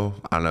smell.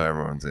 I know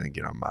everyone's going to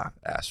get on my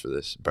ass for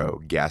this,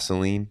 bro.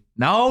 Gasoline.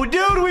 No,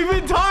 dude, we've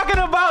been talking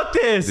about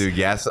this. Dude,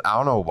 I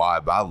don't know why,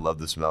 but I love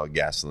the smell of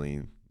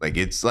gasoline. Like,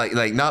 it's like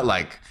not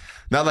like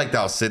that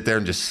I'll sit there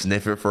and just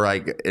sniff it for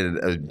like an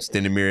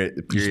extended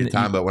period of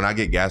time, but when I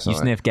get gasoline.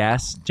 You sniff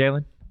gas,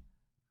 Jalin?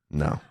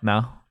 No.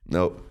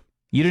 Nope.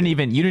 You didn't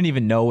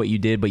even know what you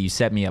did, but you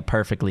set me up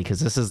perfectly, because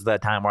this is the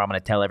time where I'm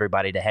going to tell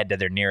everybody to head to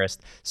their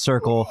nearest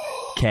Circle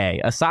K.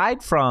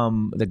 Aside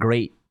from the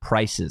great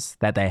prices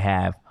that they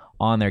have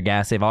on their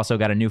gas, they've also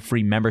got a new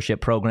free membership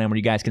program where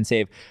you guys can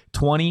save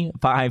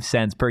 25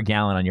 cents per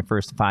gallon on your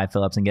first 5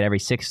 fill-ups and get every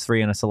 6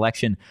 free on a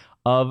selection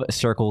of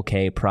Circle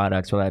K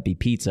products, whether that be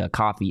pizza,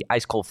 coffee,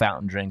 ice cold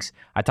fountain drinks.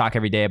 I talk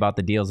every day about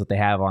the deals that they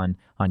have on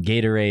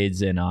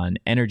Gatorades and on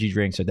energy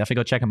drinks, so definitely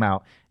go check them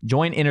out.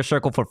 Join Inner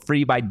Circle for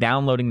free by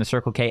downloading the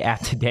Circle K app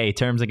today.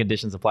 Terms and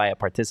conditions apply at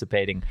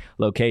participating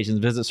locations.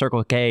 Visit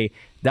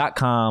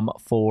CircleK.com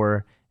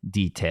for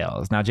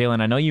details. Now,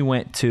 Jalin, I know you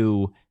went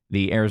to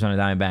the Arizona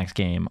Diamondbacks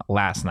game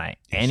last night.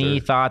 Any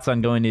thoughts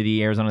on going to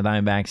the Arizona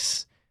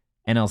Diamondbacks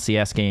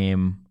NLCS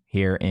game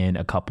here in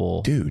a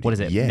couple? Dude, what is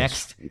it? Yes.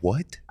 Next?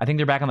 What? I think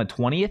they're back on the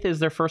 20th is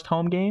their first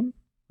home game,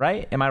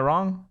 right? Am I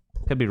wrong?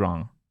 Could be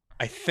wrong.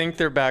 I think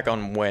they're back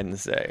on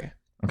Wednesday.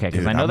 Okay,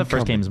 because Dude, I know I'm the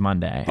first coming. game's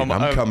Monday. Dude,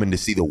 I'm coming to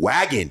see the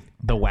wagon.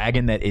 The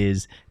wagon that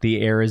is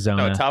the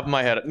Arizona. No, top of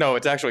my head. No,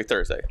 it's actually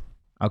Thursday.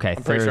 Okay,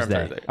 I'm pretty Thursday.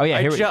 sure I'm Thursday. Oh,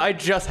 yeah. I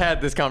just had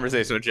this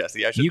conversation with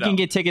Jesse. I should You know. can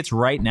get tickets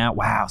right now.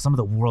 Wow, some of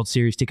the World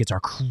Series tickets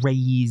are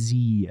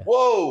crazy.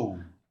 Whoa.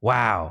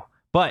 Wow.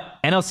 But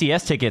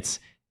NLCS tickets,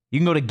 you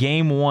can go to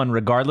game one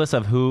regardless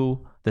of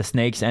who the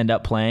Snakes end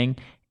up playing.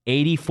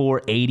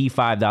 $84,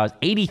 $85,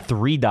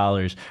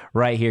 $83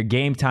 right here.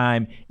 Game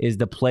Time is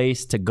the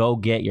place to go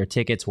get your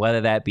tickets,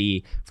 whether that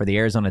be for the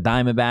Arizona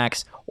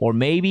Diamondbacks or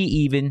maybe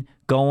even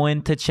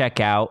going to check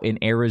out an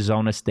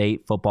Arizona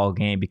State football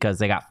game because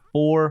they got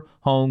 4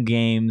 home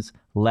games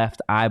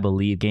left, I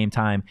believe. Game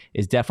Time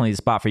is definitely the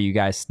spot for you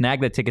guys. Snag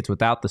the tickets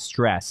without the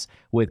stress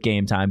with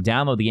Game Time.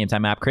 Download the Game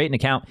Time app, create an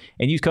account,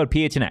 and use code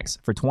PHNX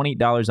for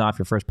 $20 off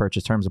your first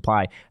purchase. Terms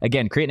apply.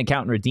 Again, create an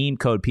account and redeem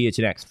code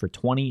PHNX for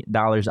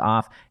 $20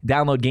 off.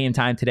 Download Game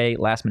Time today.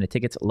 Last minute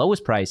tickets,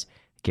 lowest price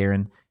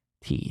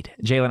guaranteed.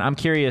 Jalin, I'm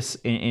curious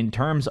in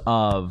terms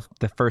of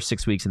the first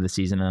 6 weeks of the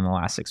season and the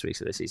last 6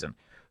 weeks of the season.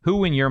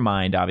 Who in your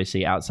mind,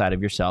 obviously outside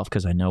of yourself,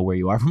 because I know where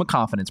you are from a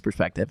confidence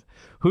perspective,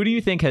 who do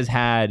you think has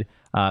had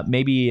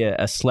maybe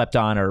a slept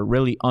on or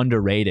really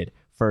underrated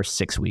first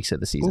 6 weeks of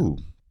the season?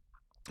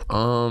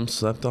 Ooh.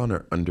 Slept on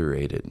or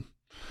underrated?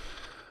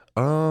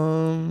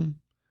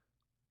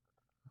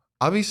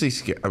 Obviously,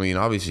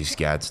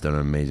 Scat's done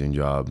an amazing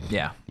job.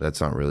 Yeah. That's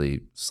not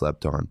really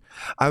slept on.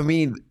 I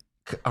mean,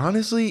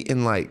 honestly,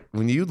 in like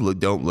when you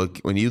look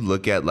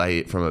at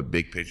like from a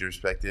big picture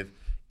perspective,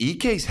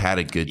 EK's had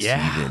a good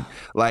season.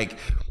 Like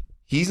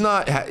he's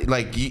not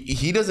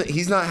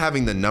he's not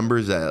having the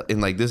numbers that, and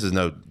like this is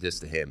no diss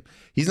to him.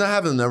 He's not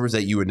having the numbers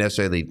that you would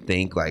necessarily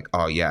think like,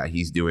 oh yeah,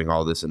 he's doing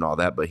all this and all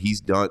that, but he's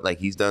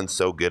done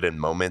so good in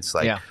moments.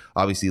 Like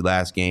obviously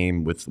last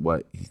game with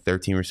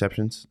 13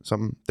 receptions,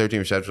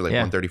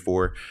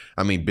 134.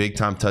 I mean, big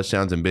time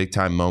touchdowns and big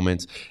time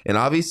moments. And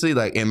obviously,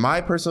 like in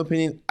my personal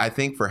opinion, I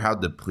think for how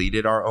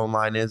depleted our own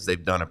line is,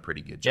 they've done a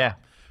pretty good job. Yeah.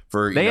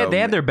 They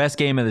had their best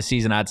game of the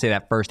season. I'd say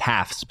that first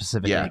half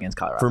specifically against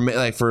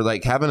Colorado. For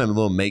having a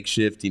little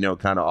makeshift,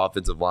 kind of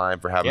offensive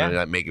line, for having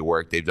to make it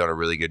work, they've done a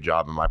really good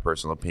job in my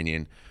personal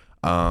opinion.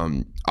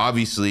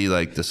 Obviously,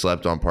 like the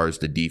slept on part is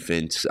the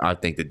defense. I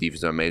think the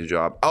defense done an amazing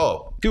job.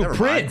 Oh, dude,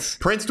 Prince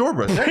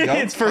Dorbra, there you go.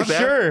 Prince for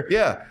sure.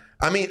 Yeah,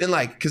 I mean, and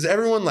like because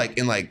everyone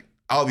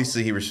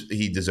obviously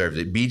he deserves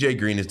it. BJ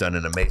Green has done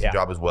an amazing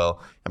job as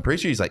well. I'm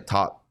pretty sure he's like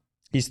top.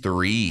 He's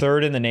 3,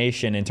 third in the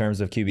nation in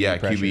terms of QB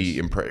pressures.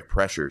 QB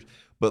pressures.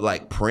 But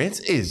like Prince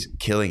is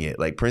killing it.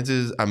 Like Prince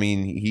is, I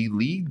mean, he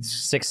leads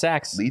 6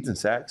 sacks. Leads in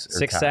sacks.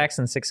 6 sacks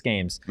in 6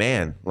 games.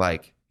 Man,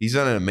 like he's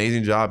done an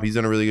amazing job. He's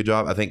done a really good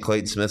job. I think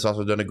Clayton Smith's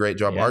also done a great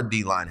job. Yeah. Our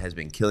D line has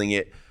been killing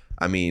it.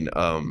 I mean,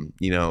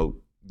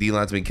 D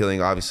line's been killing.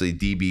 Obviously,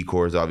 DB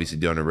core is obviously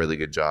doing a really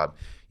good job.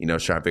 Trying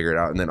to figure it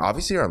out. And then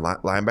obviously our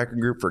linebacker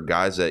group for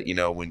guys that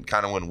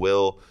when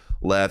Will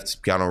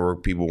left, kind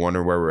of people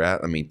wonder where we're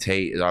at. I mean,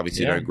 Tate is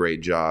obviously done a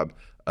great job.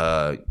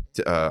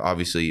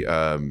 Obviously,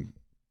 why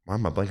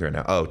am I blanking right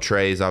now? Oh,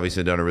 Trey's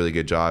obviously done a really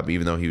good job,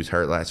 even though he was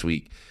hurt last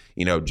week.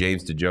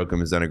 James DeJokum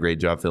has done a great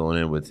job filling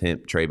in with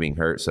Trey being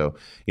hurt. So,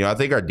 I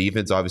think our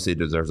defense obviously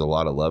deserves a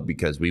lot of love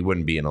because we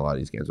wouldn't be in a lot of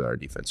these games without our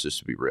defense, just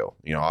to be real.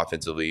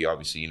 Offensively,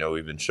 obviously,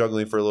 we've been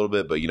struggling for a little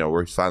bit, but,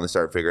 we're finally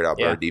starting to figure it out.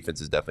 But our defense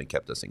has definitely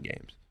kept us in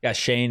games. Got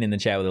Shane in the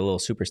chat with a little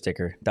super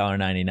sticker,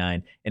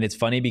 $1.99. And it's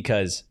funny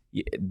because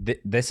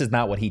this is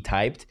not what he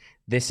typed.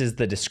 This is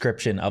the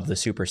description of the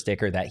super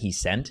sticker that he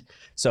sent.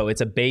 So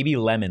it's a baby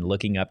lemon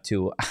looking up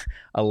to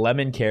a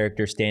lemon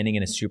character standing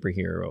in a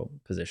superhero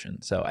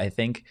position. So I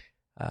think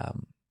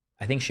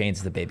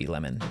Shane's the baby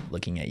lemon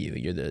looking at you.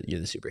 You're the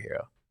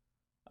superhero.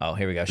 Oh,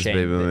 here we go. This Shane.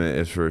 baby lemon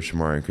is for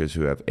Shamar and Chris,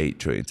 who have 8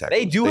 trillion tackles.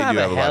 They do have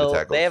a lot of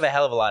tackles. They have a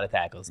hell of a lot of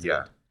tackles, dude.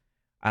 Yeah.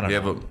 I don't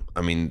know.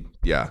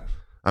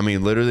 I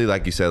mean, literally,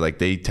 like you said, like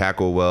they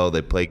tackle well.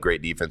 They play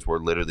great defense. We're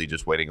literally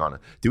just waiting on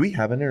it. Do we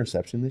have an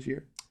interception this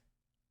year?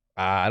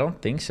 I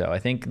don't think so. I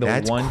think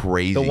That's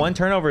crazy. The one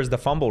turnover is the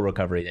fumble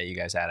recovery that you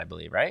guys had, I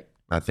believe, right?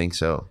 I think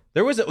so.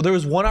 There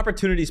was one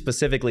opportunity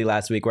specifically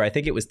last week where I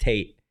think it was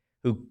Tate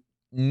who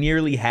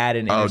nearly had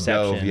an interception.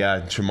 Oh,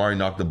 yeah. Shamari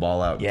knocked the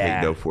ball out.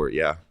 Yeah. Tate dove for it.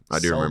 Yeah, I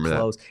do remember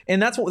close. that.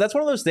 And that's one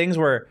of those things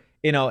where,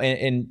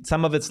 and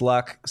some of it's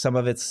luck, some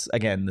of it's,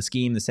 again, the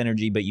scheme, the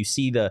synergy, but you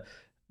see the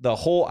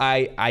whole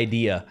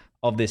idea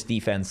of this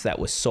defense that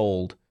was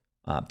sold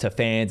to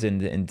fans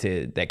and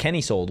to that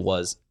Kenny sold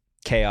was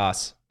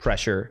chaos,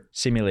 pressure,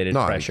 simulated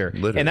pressure.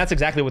 Literally. And that's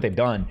exactly what they've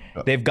done.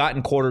 They've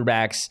gotten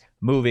quarterbacks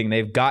moving.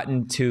 They've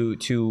gotten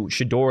to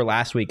Shador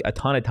last week a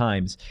ton of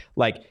times.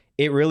 Like,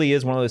 it really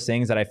is one of those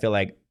things that I feel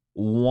like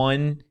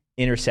one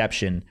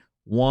interception,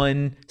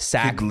 one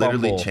sack could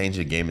literally fumble, change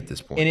the game at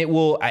this point. and it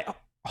will.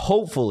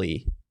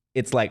 Hopefully,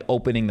 it's like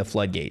opening the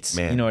floodgates.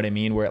 Man. You know what I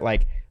mean? Where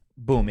like,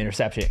 boom,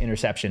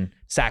 interception,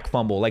 sack,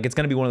 fumble. Like, it's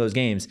going to be one of those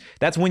games.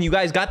 That's when you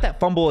guys got that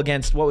fumble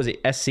against, what was it,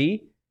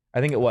 SC? I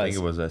think it was.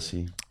 SC.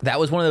 That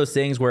was one of those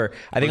things where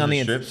I think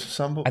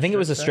it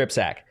was a sack? strip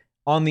sack.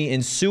 On the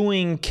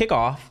ensuing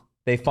kickoff,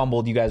 they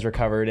fumbled, you guys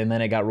recovered, and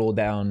then it got ruled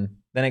down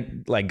Then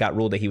it like got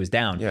ruled that he was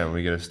down. Yeah,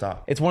 we get a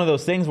stop. It's one of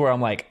those things where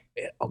I'm like,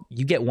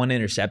 you get one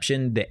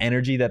interception, the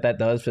energy that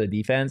does for the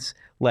defense,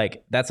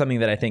 like that's something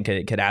that I think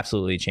could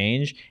absolutely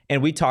change.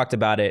 And we talked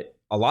about it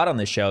a lot on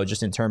the show,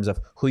 just in terms of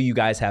who you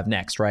guys have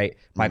next, right?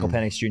 Michael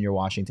Penix Jr.,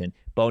 Washington,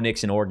 Bo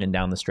Nix in Oregon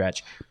down the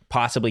stretch,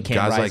 possibly Cam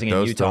Guys Rising like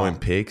those in Utah. throwing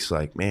picks,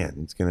 like, man,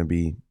 it's going to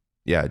be,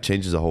 it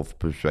changes the whole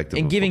perspective.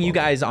 And of football, you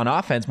guys on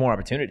offense more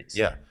opportunities.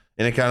 Yeah.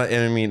 And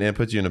it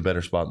puts you in a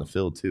better spot in the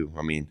field too.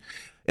 I mean,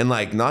 and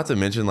like, not to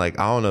mention, like,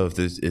 I don't know if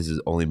this has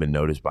only been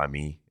noticed by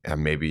me,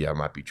 and maybe I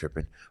might be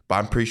tripping, but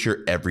I'm pretty sure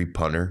every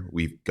punter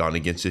we've gone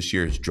against this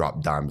year has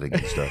dropped dimes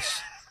against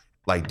us.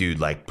 Like, dude,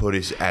 like, put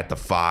us at the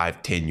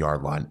 5-10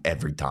 yard line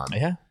every time.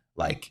 Yeah.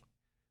 Like,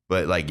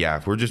 but like,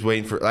 if we're just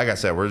waiting for, like I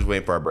said, we're just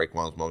waiting for our break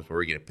moments where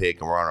we get a pick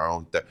and we're on our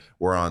own.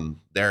 We're on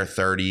their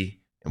 30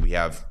 and we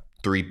have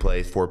 4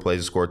 plays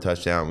to score a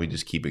touchdown. We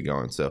just keep it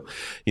going. So,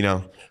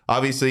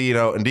 obviously,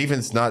 and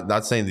defense,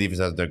 not saying the defense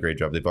hasn't done a great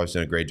job. They've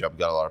obviously done a great job.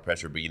 Got a lot of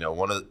pressure, but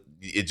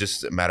it's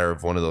just a matter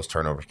of one of those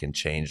turnovers can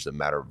change the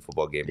matter of a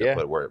football game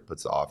where it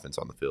puts the offense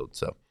on the field.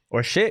 So,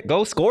 or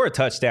go score a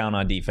touchdown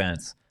on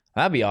defense.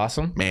 That'd be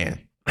awesome,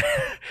 man.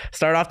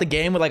 Start off the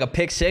game with like a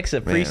pick 6,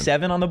 a free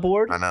 7 on the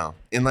board. I know,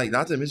 and like,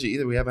 not to mention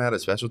either, we haven't had a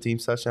special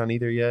teams touchdown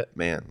either yet,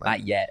 man.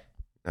 Like, not yet.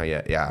 Oh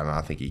yeah, yeah.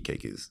 I think EK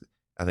is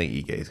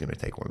going to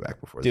take one back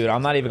before. Dude,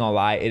 I'm not even gonna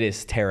lie. It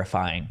is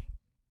terrifying.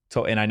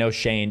 So, and I know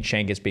Shane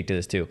can speak to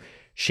this too.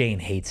 Shane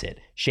hates it.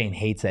 Shane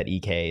hates that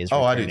EK is.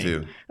 Oh, I do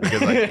too.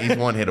 Because like, he's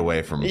one hit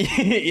away from.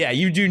 Yeah,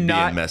 you do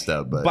not being messed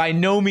up. But by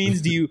no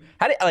means do you.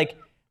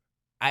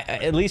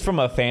 At least from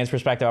a fan's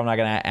perspective, I'm not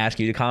gonna ask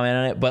you to comment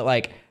on it. But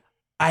like,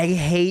 I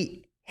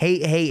hate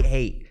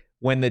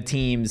when the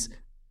team's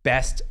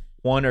best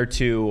 1 or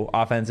 2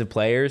 offensive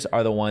players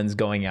are the ones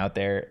going out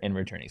there and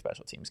returning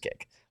special teams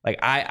kick. Like,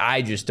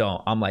 I just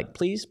don't. I'm like,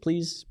 please,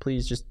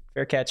 just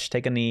fair catch,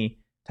 take a knee,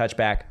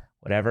 touchback,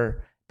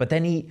 whatever. But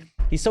then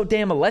he's so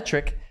damn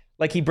electric.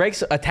 Like, he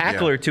breaks a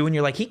tackle or two, and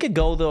you're like, he could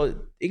go the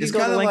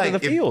length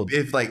of the field.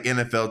 If like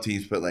NFL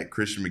teams put like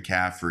Christian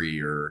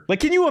McCaffrey or like,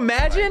 can you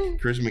imagine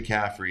Christian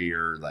McCaffrey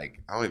or like,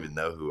 I don't even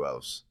know who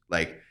else.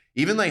 Like,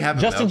 even like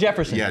having Justin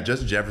Jefferson. Yeah,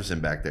 Justin Jefferson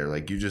back there.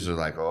 Like, you just are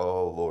like,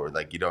 oh Lord,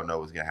 like, you don't know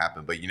what's gonna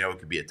happen, but it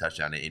could be a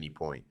touchdown at any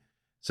point.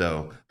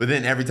 So, but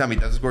then every time he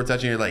doesn't score a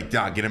touchdown, you're like,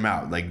 nah, get him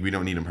out. Like, we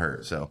don't need him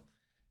hurt. So,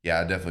 yeah,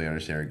 I definitely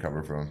understand where you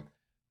cover from.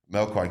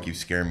 Melquan keeps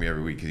scaring me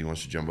every week because he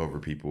wants to jump over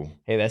people.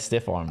 Hey, that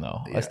stiff arm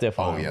though. Yeah. A stiff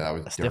arm. Oh yeah, that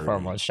was a stiff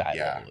arm on Shiloh.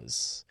 Yeah.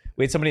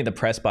 We had somebody in the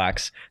press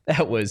box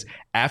that was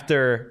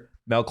after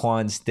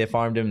Melquan stiff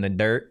armed him in the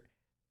dirt.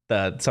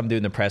 Some dude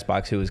in the press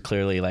box who was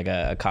clearly like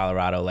a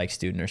Colorado like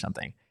student or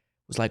something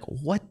was like,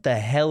 "What the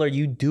hell are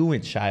you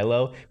doing,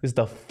 Shiloh?" It was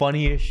the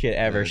funniest shit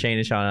ever. Shane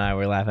and Sean and I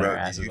were laughing our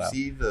asses off. Did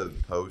you see the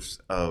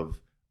post of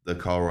the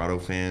Colorado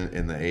fan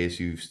in the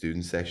ASU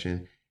student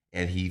section?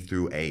 And he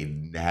threw a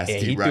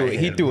nasty right hand.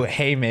 He threw a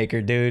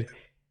haymaker, dude.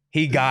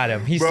 He got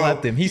him. He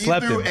slept him. He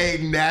threw a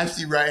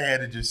nasty right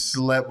hand and just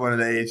slept one of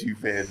the ASU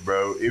fans,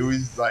 bro. It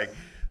was like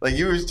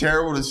it was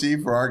terrible to see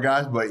for our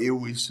guys, but it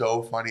was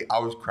so funny. I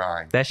was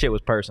crying. That shit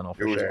was personal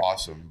for sure. It was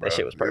awesome, bro. That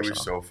shit was personal. It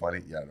was so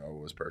funny. Yeah, no,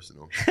 it was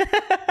personal.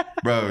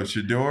 Bro,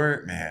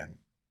 Shador, man.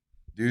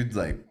 Dude,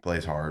 like,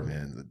 plays hard,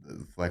 man.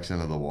 The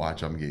flexion of the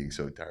watch, I'm getting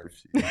so tired of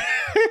seeing.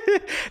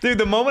 Dude,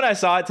 the moment I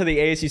saw it to the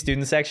ASU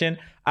student section,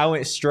 I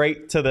went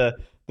straight to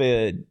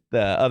the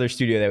other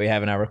studio that we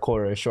have in our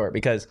recorder short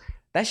because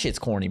that shit's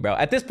corny, bro.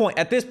 At this point,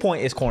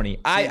 it's corny.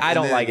 I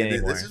don't like it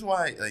anymore. This is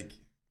why, like,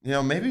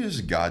 maybe it's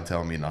just God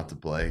telling me not to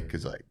play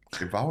because, like,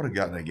 if I would have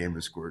gotten that game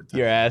and scored,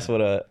 your ass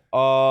would have.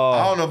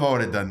 I don't know if I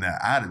would have done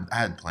that. I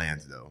had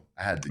plans though.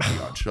 I had the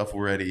Keon Shuffle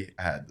ready.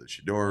 I had the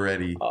Shador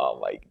ready. Oh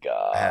my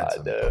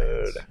god, dude!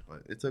 Plans,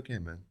 but it's okay,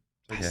 man.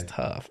 It's okay. That's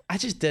tough. I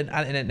just didn't.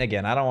 And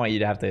again, I don't want you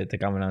to have to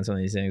comment on some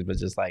of these things, but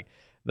just like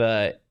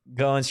the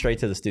going straight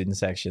to the student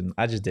section,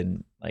 I just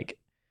didn't like.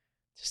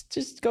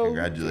 Just go.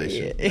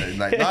 Congratulations! Yeah.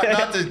 Like,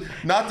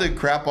 not to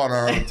crap on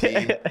our own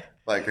team.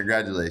 Like,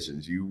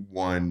 congratulations, you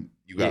won.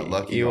 You got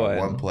lucky on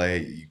one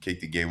play. You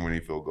kicked the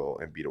game-winning field goal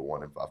and beat a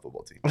 1-5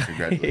 football team.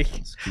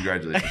 Congratulations!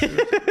 Congratulations!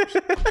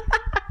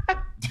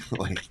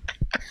 Like,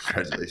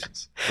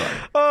 congratulations. Sorry.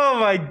 Oh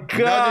my god!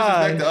 No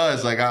disrespect to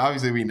us. Like,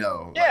 obviously we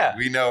know. Yeah. Like,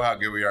 we know how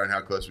good we are and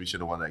how close we should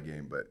have won that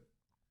game, but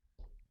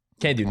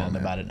can't do nothing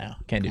about it now.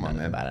 Can't do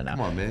nothing about it now.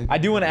 Come on, man. I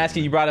do want to ask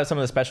you brought up some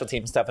of the special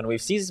team stuff, and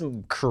we've seen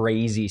some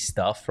crazy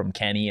stuff from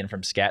Kenny and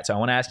from Scat, so I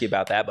want to ask you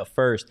about that. But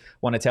first, I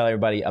want to tell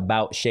everybody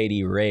about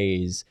Shady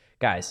Rays.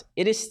 Guys,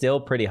 it is still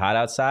pretty hot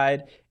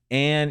outside,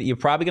 and you're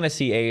probably going to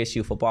see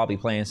ASU football be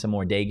playing some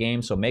more day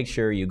games, so make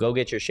sure you go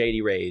get your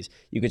Shady Rays.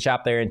 You can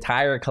shop their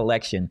entire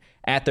collection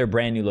at their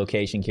brand new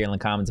location,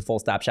 Kierland Commons, a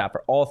full-stop shop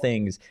for all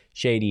things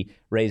Shady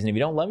Rays. And if you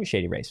don't love your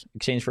Shady Rays,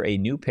 exchange for a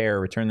new pair,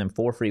 return them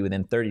for free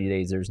within 30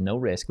 days. There's no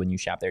risk when you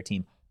shop. Their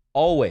team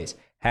always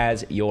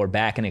has your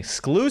back. And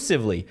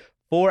exclusively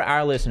for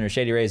our listeners,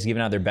 Shady Rays is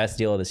giving out their best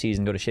deal of the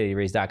season. Go to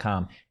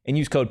shadyrays.com and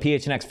use code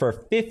PHNX for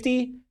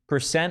 50%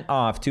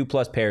 off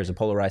 2+ pairs of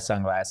polarized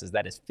sunglasses.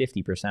 That is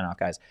 50% off,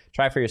 guys.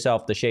 Try for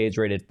yourself. The shades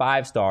rated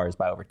 5 stars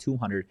by over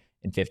 250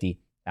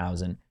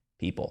 150,000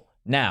 people.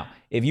 Now,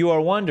 if you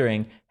are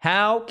wondering,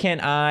 how can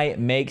I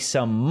make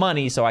some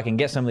money so I can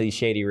get some of these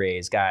shady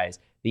rays, guys?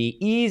 The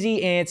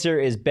easy answer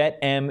is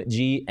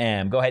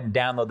BetMGM. Go ahead and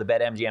download the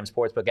BetMGM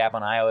Sportsbook app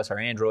on iOS or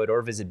Android,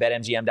 or visit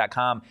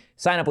BetMGM.com.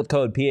 Sign up with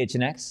code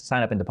PHNX.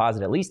 Sign up and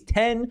deposit at least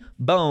 10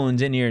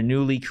 bones into your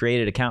newly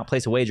created account.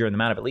 Place a wager in the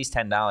amount of at least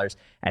 $10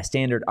 at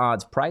standard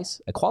odds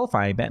price, a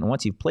qualifying bet. And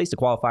once you've placed a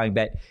qualifying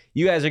bet,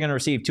 you guys are going to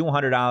receive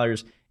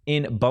 $200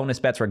 in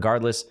bonus bets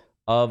regardless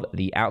of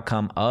the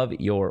outcome of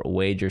your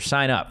wager.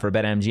 Sign up for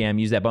BetMGM.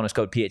 Use that bonus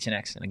code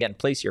PHNX. And again,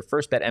 place your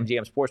first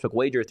BetMGM Sportsbook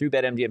wager through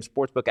BetMGM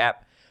Sportsbook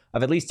app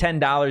of at least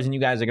 $10, and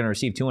you guys are going to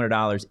receive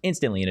 $200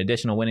 instantly in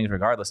additional winnings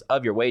regardless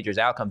of your wager's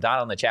outcome.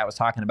 Donald in the chat was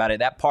talking about it.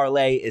 That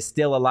parlay is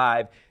still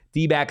alive.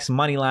 D-backs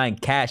money line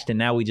cashed, and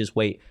now we just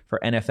wait for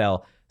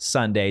NFL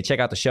Sunday. Check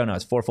out the show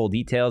notes for full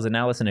details, and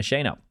now listen to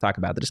Shano talk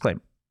about the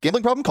disclaimer.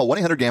 Gambling problem? Call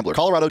 1-800-GAMBLER.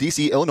 Colorado,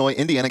 D.C., Illinois,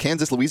 Indiana,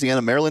 Kansas,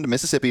 Louisiana, Maryland,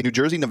 Mississippi, New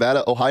Jersey,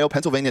 Nevada, Ohio,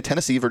 Pennsylvania,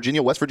 Tennessee,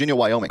 Virginia, West Virginia,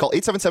 Wyoming. Call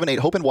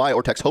 877-8-HOPE-NY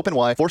or text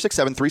HOPE-NY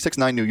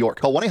 467-369 New York.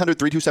 Call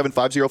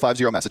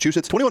 1-800-327-5050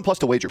 Massachusetts. 21 plus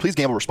to wager. Please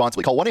gamble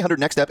responsibly. Call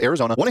 1-800-NEXT-STEP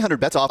Arizona.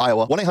 1-800-BETS-OFF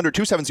Iowa.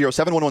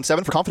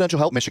 1-800-270-7117 for confidential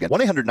help Michigan.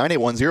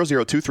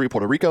 1-800-981-0023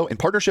 Puerto Rico in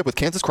partnership with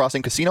Kansas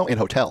Crossing Casino and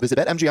Hotel. Visit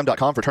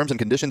BetMGM.com for terms and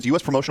conditions.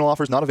 U.S. promotional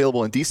offers not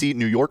available in D.C.,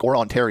 New York, or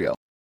Ontario.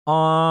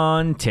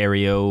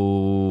 Ontario.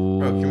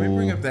 Bro, can we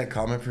bring up that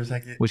comment for a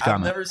second? Which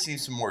comment? I've never seen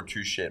some more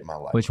true shit in my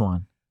life. Which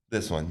one?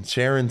 This one.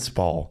 Sharon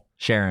Spall.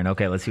 Sharon.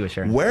 Okay, let's see what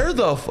Sharon. Where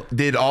the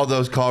did all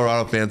those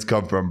Colorado fans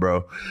come from,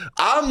 bro?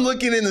 I'm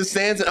looking in the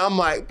stands and I'm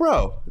like,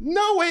 bro,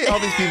 no way all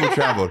these people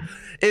traveled.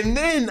 And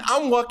then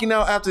I'm walking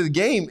out after the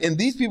game and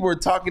these people are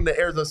talking to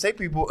Arizona State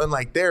people and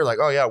like they're like,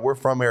 oh yeah, we're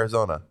from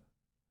Arizona.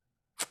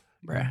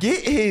 Bruh.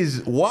 Get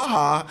his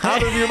waha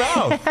out of your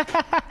mouth.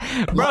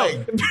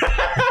 Bro.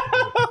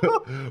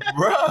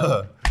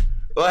 Bruh.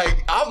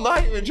 Like, I'm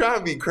not even trying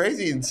to be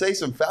crazy and say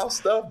some foul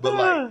stuff, but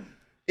like,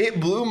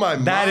 it blew my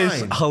mind. That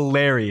is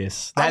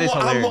hilarious.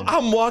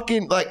 I'm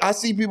walking, like, I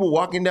see people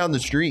walking down the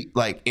street,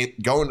 like,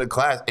 going to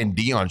class in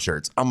Dion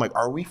shirts. I'm like,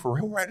 are we for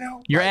real right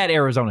now? You're at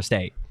Arizona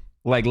State.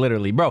 Like,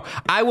 literally. Bro,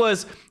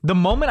 the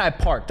moment I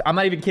parked, I'm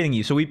not even kidding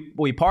you. So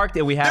we parked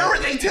and we had. There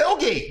was a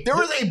tailgate. There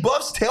was a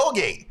Buffs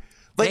tailgate.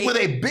 Like, with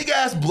a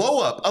big-ass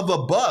blow-up of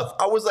a Buff.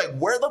 I was like,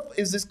 where the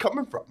is this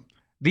coming from?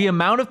 The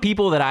amount of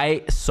people that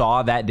I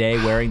saw that day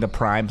wearing the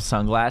Prime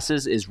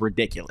sunglasses is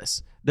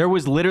ridiculous. There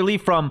was literally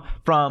from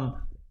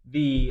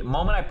the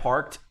moment I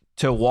parked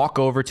to walk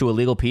over to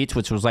Illegal Pete's,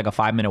 which was like a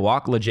 5-minute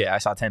walk, legit, I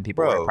saw 10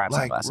 people wearing Prime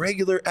sunglasses.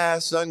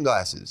 Regular-ass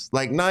sunglasses.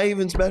 Like, not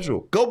even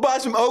special. Go buy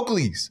some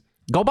Oakleys.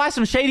 Go buy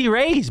some Shady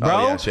Rays, bro.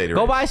 Oh, yeah, Shady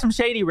Go Rays. buy some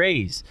Shady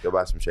Rays. Go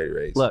buy some Shady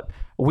Rays. Look,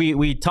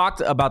 we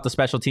talked about the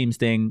special teams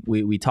thing.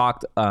 We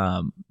talked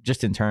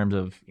just in terms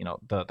of, you know,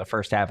 the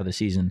first half of the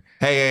season.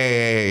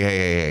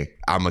 Hey.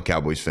 I'm a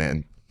Cowboys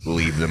fan.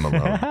 Leave them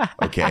alone.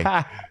 Okay?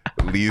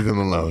 Leave them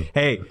alone.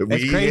 Hey,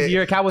 it's crazy.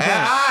 You're a Cowboys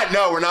fan.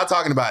 No, we're not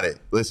talking about it.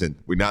 Listen,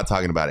 we're not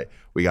talking about it.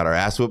 We got our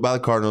ass whooped by the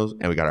Cardinals,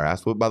 and we got our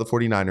ass whooped by the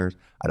 49ers.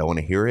 I don't want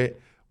to hear it.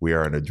 We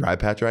are in a dry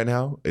patch right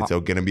now. It's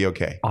going to be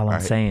okay. All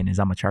I'm saying is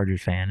I'm a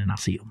Chargers fan, and I'll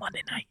see you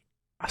Monday night.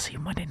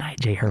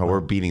 Jay Herbo. No,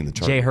 we're beating the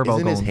Chargers. Jay Herbo.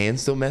 Isn't his hand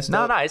still messed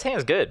up? No, his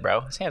hand's good,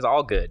 bro. His hand's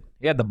all good.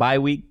 He had the bye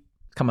week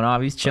coming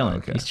off. He's chilling.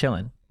 Okay. He's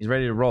chilling. He's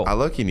ready to roll. I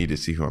lucky need to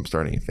see who I'm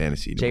starting in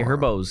fantasy Jay tomorrow.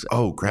 Herbo's.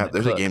 Oh, crap.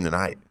 There's a game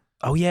tonight.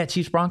 Oh, yeah.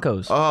 Chiefs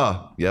Broncos.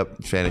 Oh,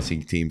 yep.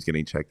 Fantasy team's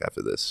getting checked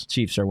after this.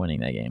 Chiefs are winning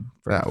that game.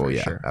 For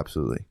sure.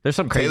 Absolutely. There's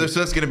some crazy. Taylor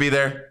Swift's going to be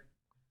there.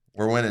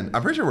 We're winning.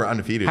 I'm pretty sure we're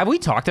undefeated. Have we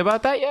talked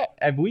about that yet?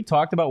 Have we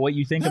talked about what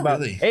you think Not about?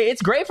 really. Hey,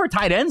 it's great for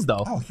tight ends,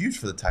 though. Oh, huge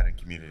for the tight end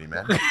community,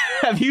 man.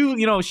 Have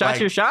you shot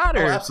your shot?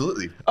 Or? Oh,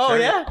 absolutely. Oh,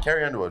 yeah?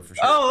 Carrie Underwood, for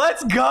sure. Oh,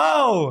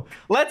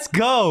 let's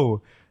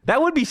go.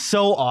 That would be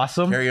so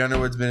awesome. Carrie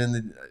Underwood's been in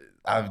the...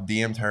 I've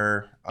DM'd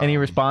her. Any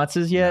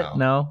responses yet?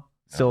 No.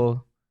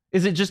 So,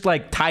 is it just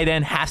like tight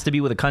end has to be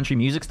with a country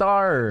music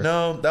star? Or?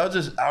 No, that was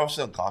just... I was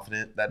so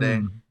confident that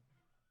day.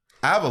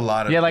 I have a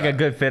lot of... Yeah, like a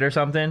good fit or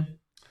something?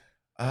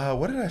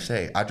 What did I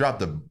say? I dropped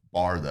the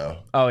bar, though.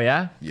 Oh,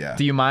 yeah? Yeah.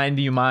 Do you mind?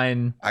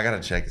 I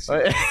got to check and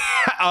see.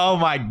 Oh,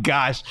 my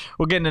gosh.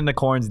 We're getting into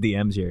Corn's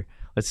DMs here.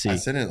 Let's see. I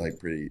sent it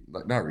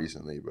not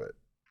recently, but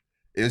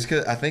it was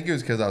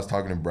because I was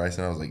talking to Bryce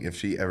and I was like, if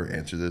she ever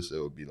answered this,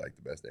 it would be like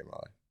the best day of my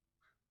life.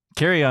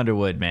 Carrie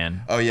Underwood,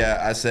 man. Oh yeah,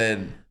 I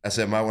said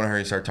might want to hurry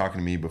and start talking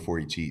to me before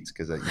he cheats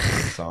because you know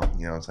the song.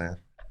 You know what I'm saying?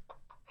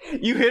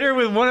 You hit her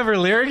with one of her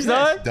lyrics,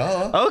 Yes,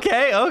 dog? duh.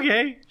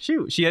 Okay.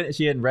 Shoot, she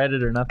hadn't read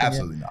it or nothing.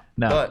 Absolutely yet?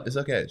 not. No, but it's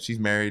okay. She's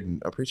married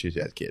and I'm pretty sure she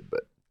has a kid,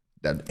 but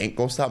that ain't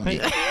gonna stop me.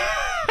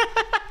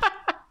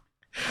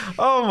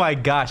 Oh my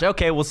gosh.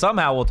 Okay, well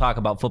somehow we'll talk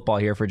about football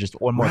here for just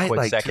one more quick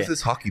like, second. just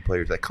this hockey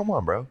player's like, come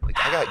on, bro. Like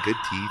I got good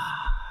teeth.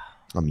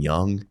 I'm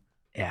young.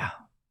 Yeah.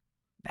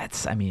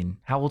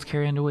 How old's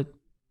Carrie Underwood?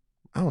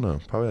 I don't know.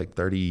 Probably like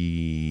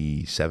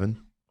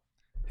 37.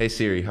 Hey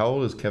Siri, how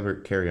old is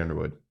Carrie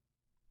Underwood?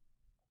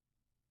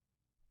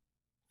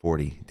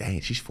 40.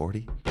 Dang, she's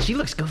 40. She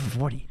looks good for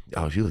 40.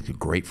 Oh, she looks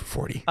great for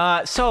 40.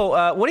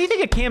 So what do you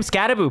think of Cam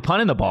Scatterbo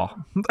punting the ball?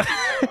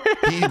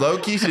 He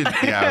low-key should,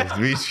 yeah,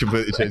 we should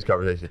completely change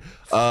conversation.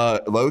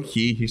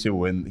 Low-key, he should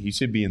win. He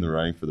should be in the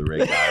running for the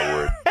Ray Guy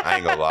Award. I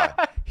ain't gonna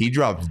lie. He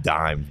drops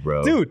dimes,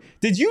 bro. Dude,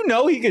 did you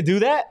know he could do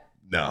that?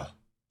 No.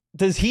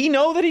 Does he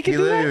know that he can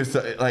do that? Was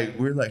like,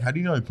 we're like, how do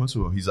you know he punts the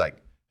ball? He's like,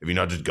 have you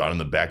not just gone in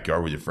the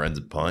backyard with your friends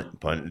and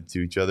punted to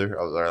each other?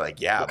 I was like,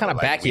 yeah. What kind of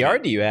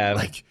backyard do you have?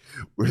 Like,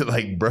 we're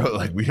like, bro,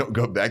 like we don't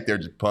go back there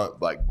just punt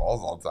like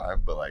balls all the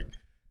time. But like,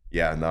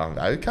 yeah, no,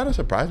 it kind of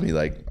surprised me.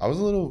 Like, I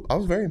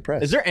was very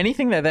impressed. Is there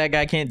anything that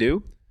guy can't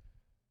do?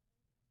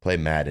 Play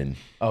Madden.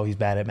 Oh, he's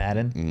bad at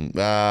Madden?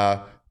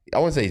 I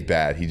wouldn't say he's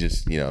bad. He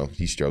just,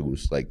 he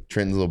struggles. Like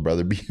Trenton's little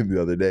brother beat him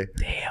the other day.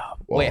 Damn.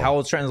 Wait, how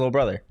old's Trenton's little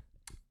brother?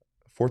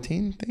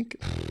 14, I think.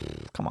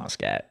 Come on,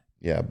 Scat.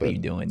 Yeah, but what are you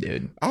doing,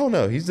 dude? I don't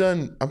know. He's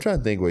done. I'm trying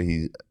to think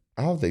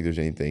I don't think there's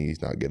anything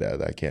he's not good at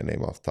that I can't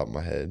name off the top of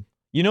my head.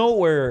 You know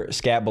where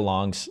Scat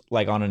belongs,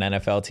 like on an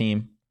NFL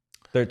team?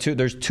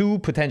 There's two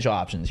potential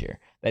options here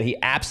that he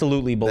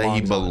absolutely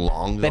belongs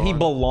that he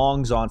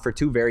belongs on for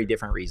two very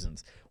different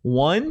reasons.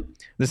 One,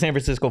 the San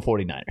Francisco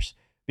 49ers.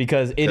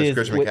 Because That's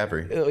Christian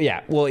McCaffrey.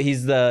 Yeah. Well,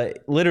 he's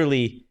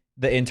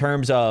in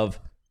terms of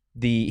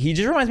he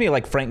just reminds me of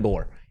like Frank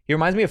Gore. He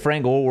reminds me of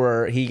Frank Gore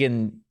where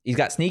he's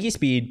got sneaky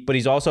speed, but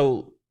he's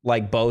also,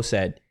 like Bo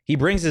said, he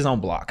brings his own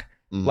block.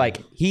 Mm-hmm. Like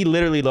he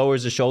literally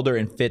lowers his shoulder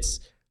and fits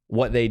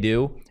what they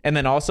do. And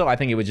then also I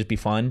think it would just be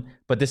fun,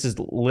 but this is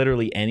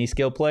literally any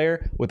skill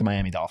player with the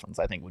Miami Dolphins.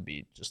 I think would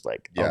be just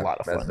like a lot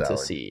of fun to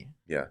see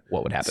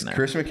what would happen there.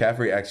 Christian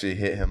McCaffrey actually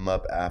hit him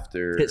up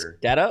after his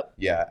dad up?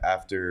 Yeah,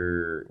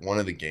 after one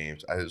of the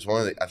games. I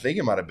think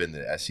it might have been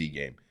the SC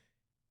game.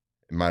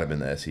 It might have been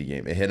the SC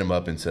game. It hit him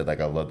up and said,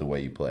 like, I love the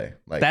way you play.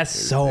 Like, that's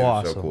so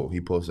awesome. So cool.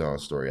 He posted on a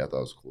story. I thought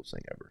it was the coolest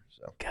thing ever.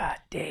 So God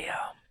damn.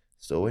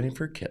 Still waiting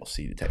for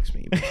Kelsey to text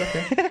me. But it's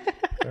okay.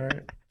 All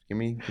right. Give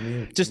me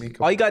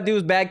all you gotta do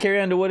is bag Carrie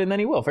Underwood and then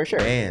he will for sure.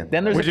 Man.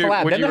 Then there's a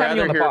collab. Would then you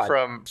rather hear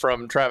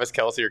from Travis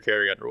Kelce or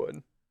Carrie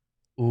Underwood?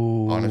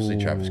 Ooh. Honestly,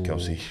 Travis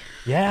Kelce.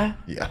 Yeah?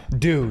 Yeah.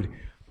 Dude.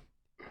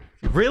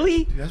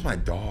 Really? Dude, that's my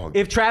dog.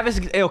 If Travis,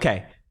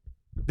 okay,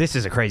 this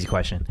is a crazy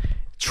question.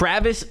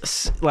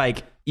 Travis,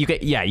 like, you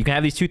can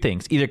have these two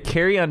things. Either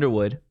Carrie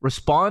Underwood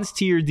responds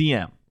to your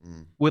DM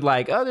with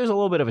like, oh, there's a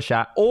little bit of a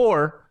shot,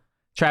 or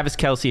Travis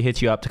Kelce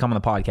hits you up to come on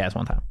the podcast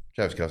one time.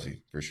 Travis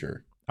Kelce, for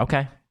sure.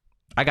 Okay.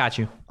 I got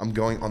you. I'm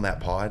going on that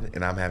pod,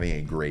 and I'm having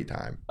a great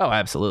time. Oh,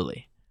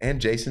 absolutely.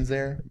 And Jason's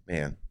there.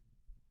 Man.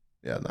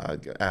 Yeah, no,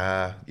 I'd go.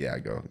 I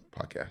go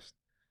podcast.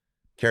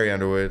 Carrie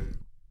Underwood,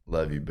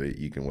 love you, but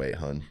you can wait,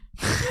 hun.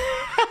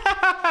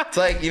 It's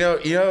like,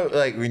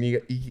 like when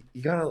you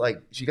gotta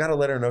like, she gotta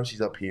let her know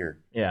she's up here.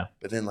 Yeah.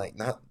 But then like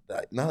not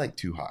like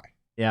too high.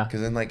 Yeah.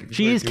 Because then like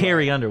she is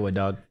Carrie Underwood,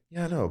 dog.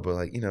 Yeah, I know, but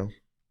like,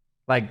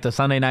 like the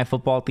Sunday Night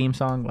Football theme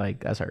song,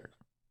 like that's her.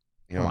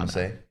 You know what I'm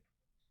saying?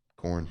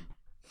 Corn.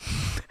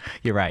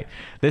 You're right.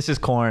 This is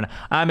Corn.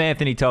 I'm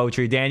Anthony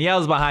Totri.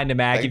 Danielle's behind the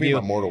Mac. That could be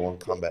my Mortal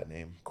Kombat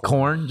name.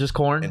 Corn? Just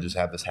Corn? And just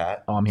have this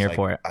hat. Oh, I'm here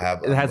for it.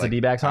 It has the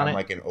D-backs on it?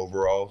 Like an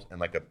overalls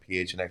and like a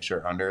PHNX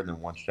shirt under, and then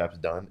one strap's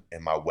done,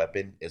 and my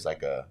weapon is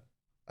like a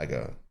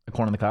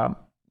corn on the cob?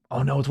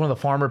 Oh, no, it's one of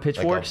the farmer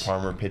pitchforks? Like a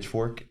farmer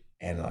pitchfork,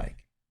 and like...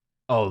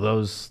 Oh,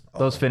 those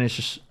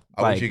finishes...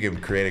 I wish you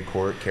could create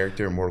a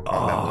character in Mortal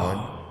Kombat 1.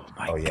 Oh,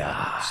 my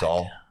God.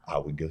 Saul, I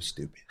would go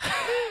stupid.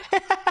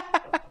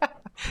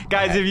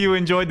 Guys, if you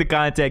enjoyed the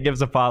content, give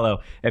us a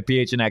follow at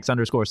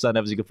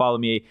PHNX_Sun. You can follow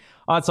me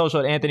on social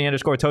at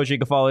Anthony_Toshi. You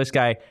can follow this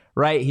guy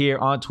right here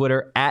on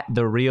Twitter at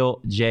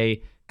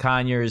TheRealJ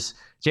Conyers.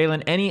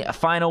 Jalin, any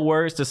final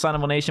words to Son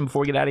of a Nation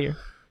before we get out of here?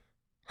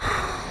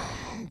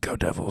 Go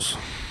Devils.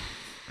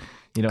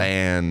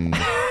 And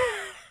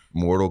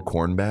Mortal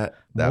Cornbat.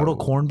 Mortal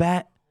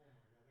Cornbat?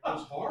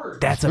 That's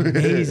hard. That's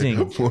amazing.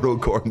 Mortal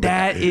Cornbat.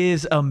 That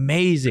is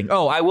amazing.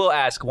 Oh, I will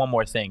ask one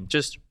more thing.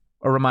 Just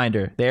a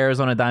reminder, the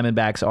Arizona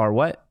Diamondbacks are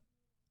what?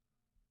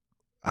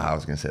 I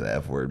was going to say the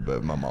F word,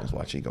 but my mom's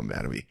watching. Going to be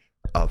mad at me.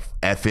 A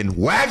effing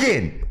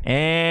wagon.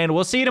 And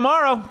we'll see you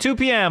tomorrow, 2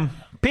 p.m.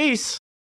 Peace.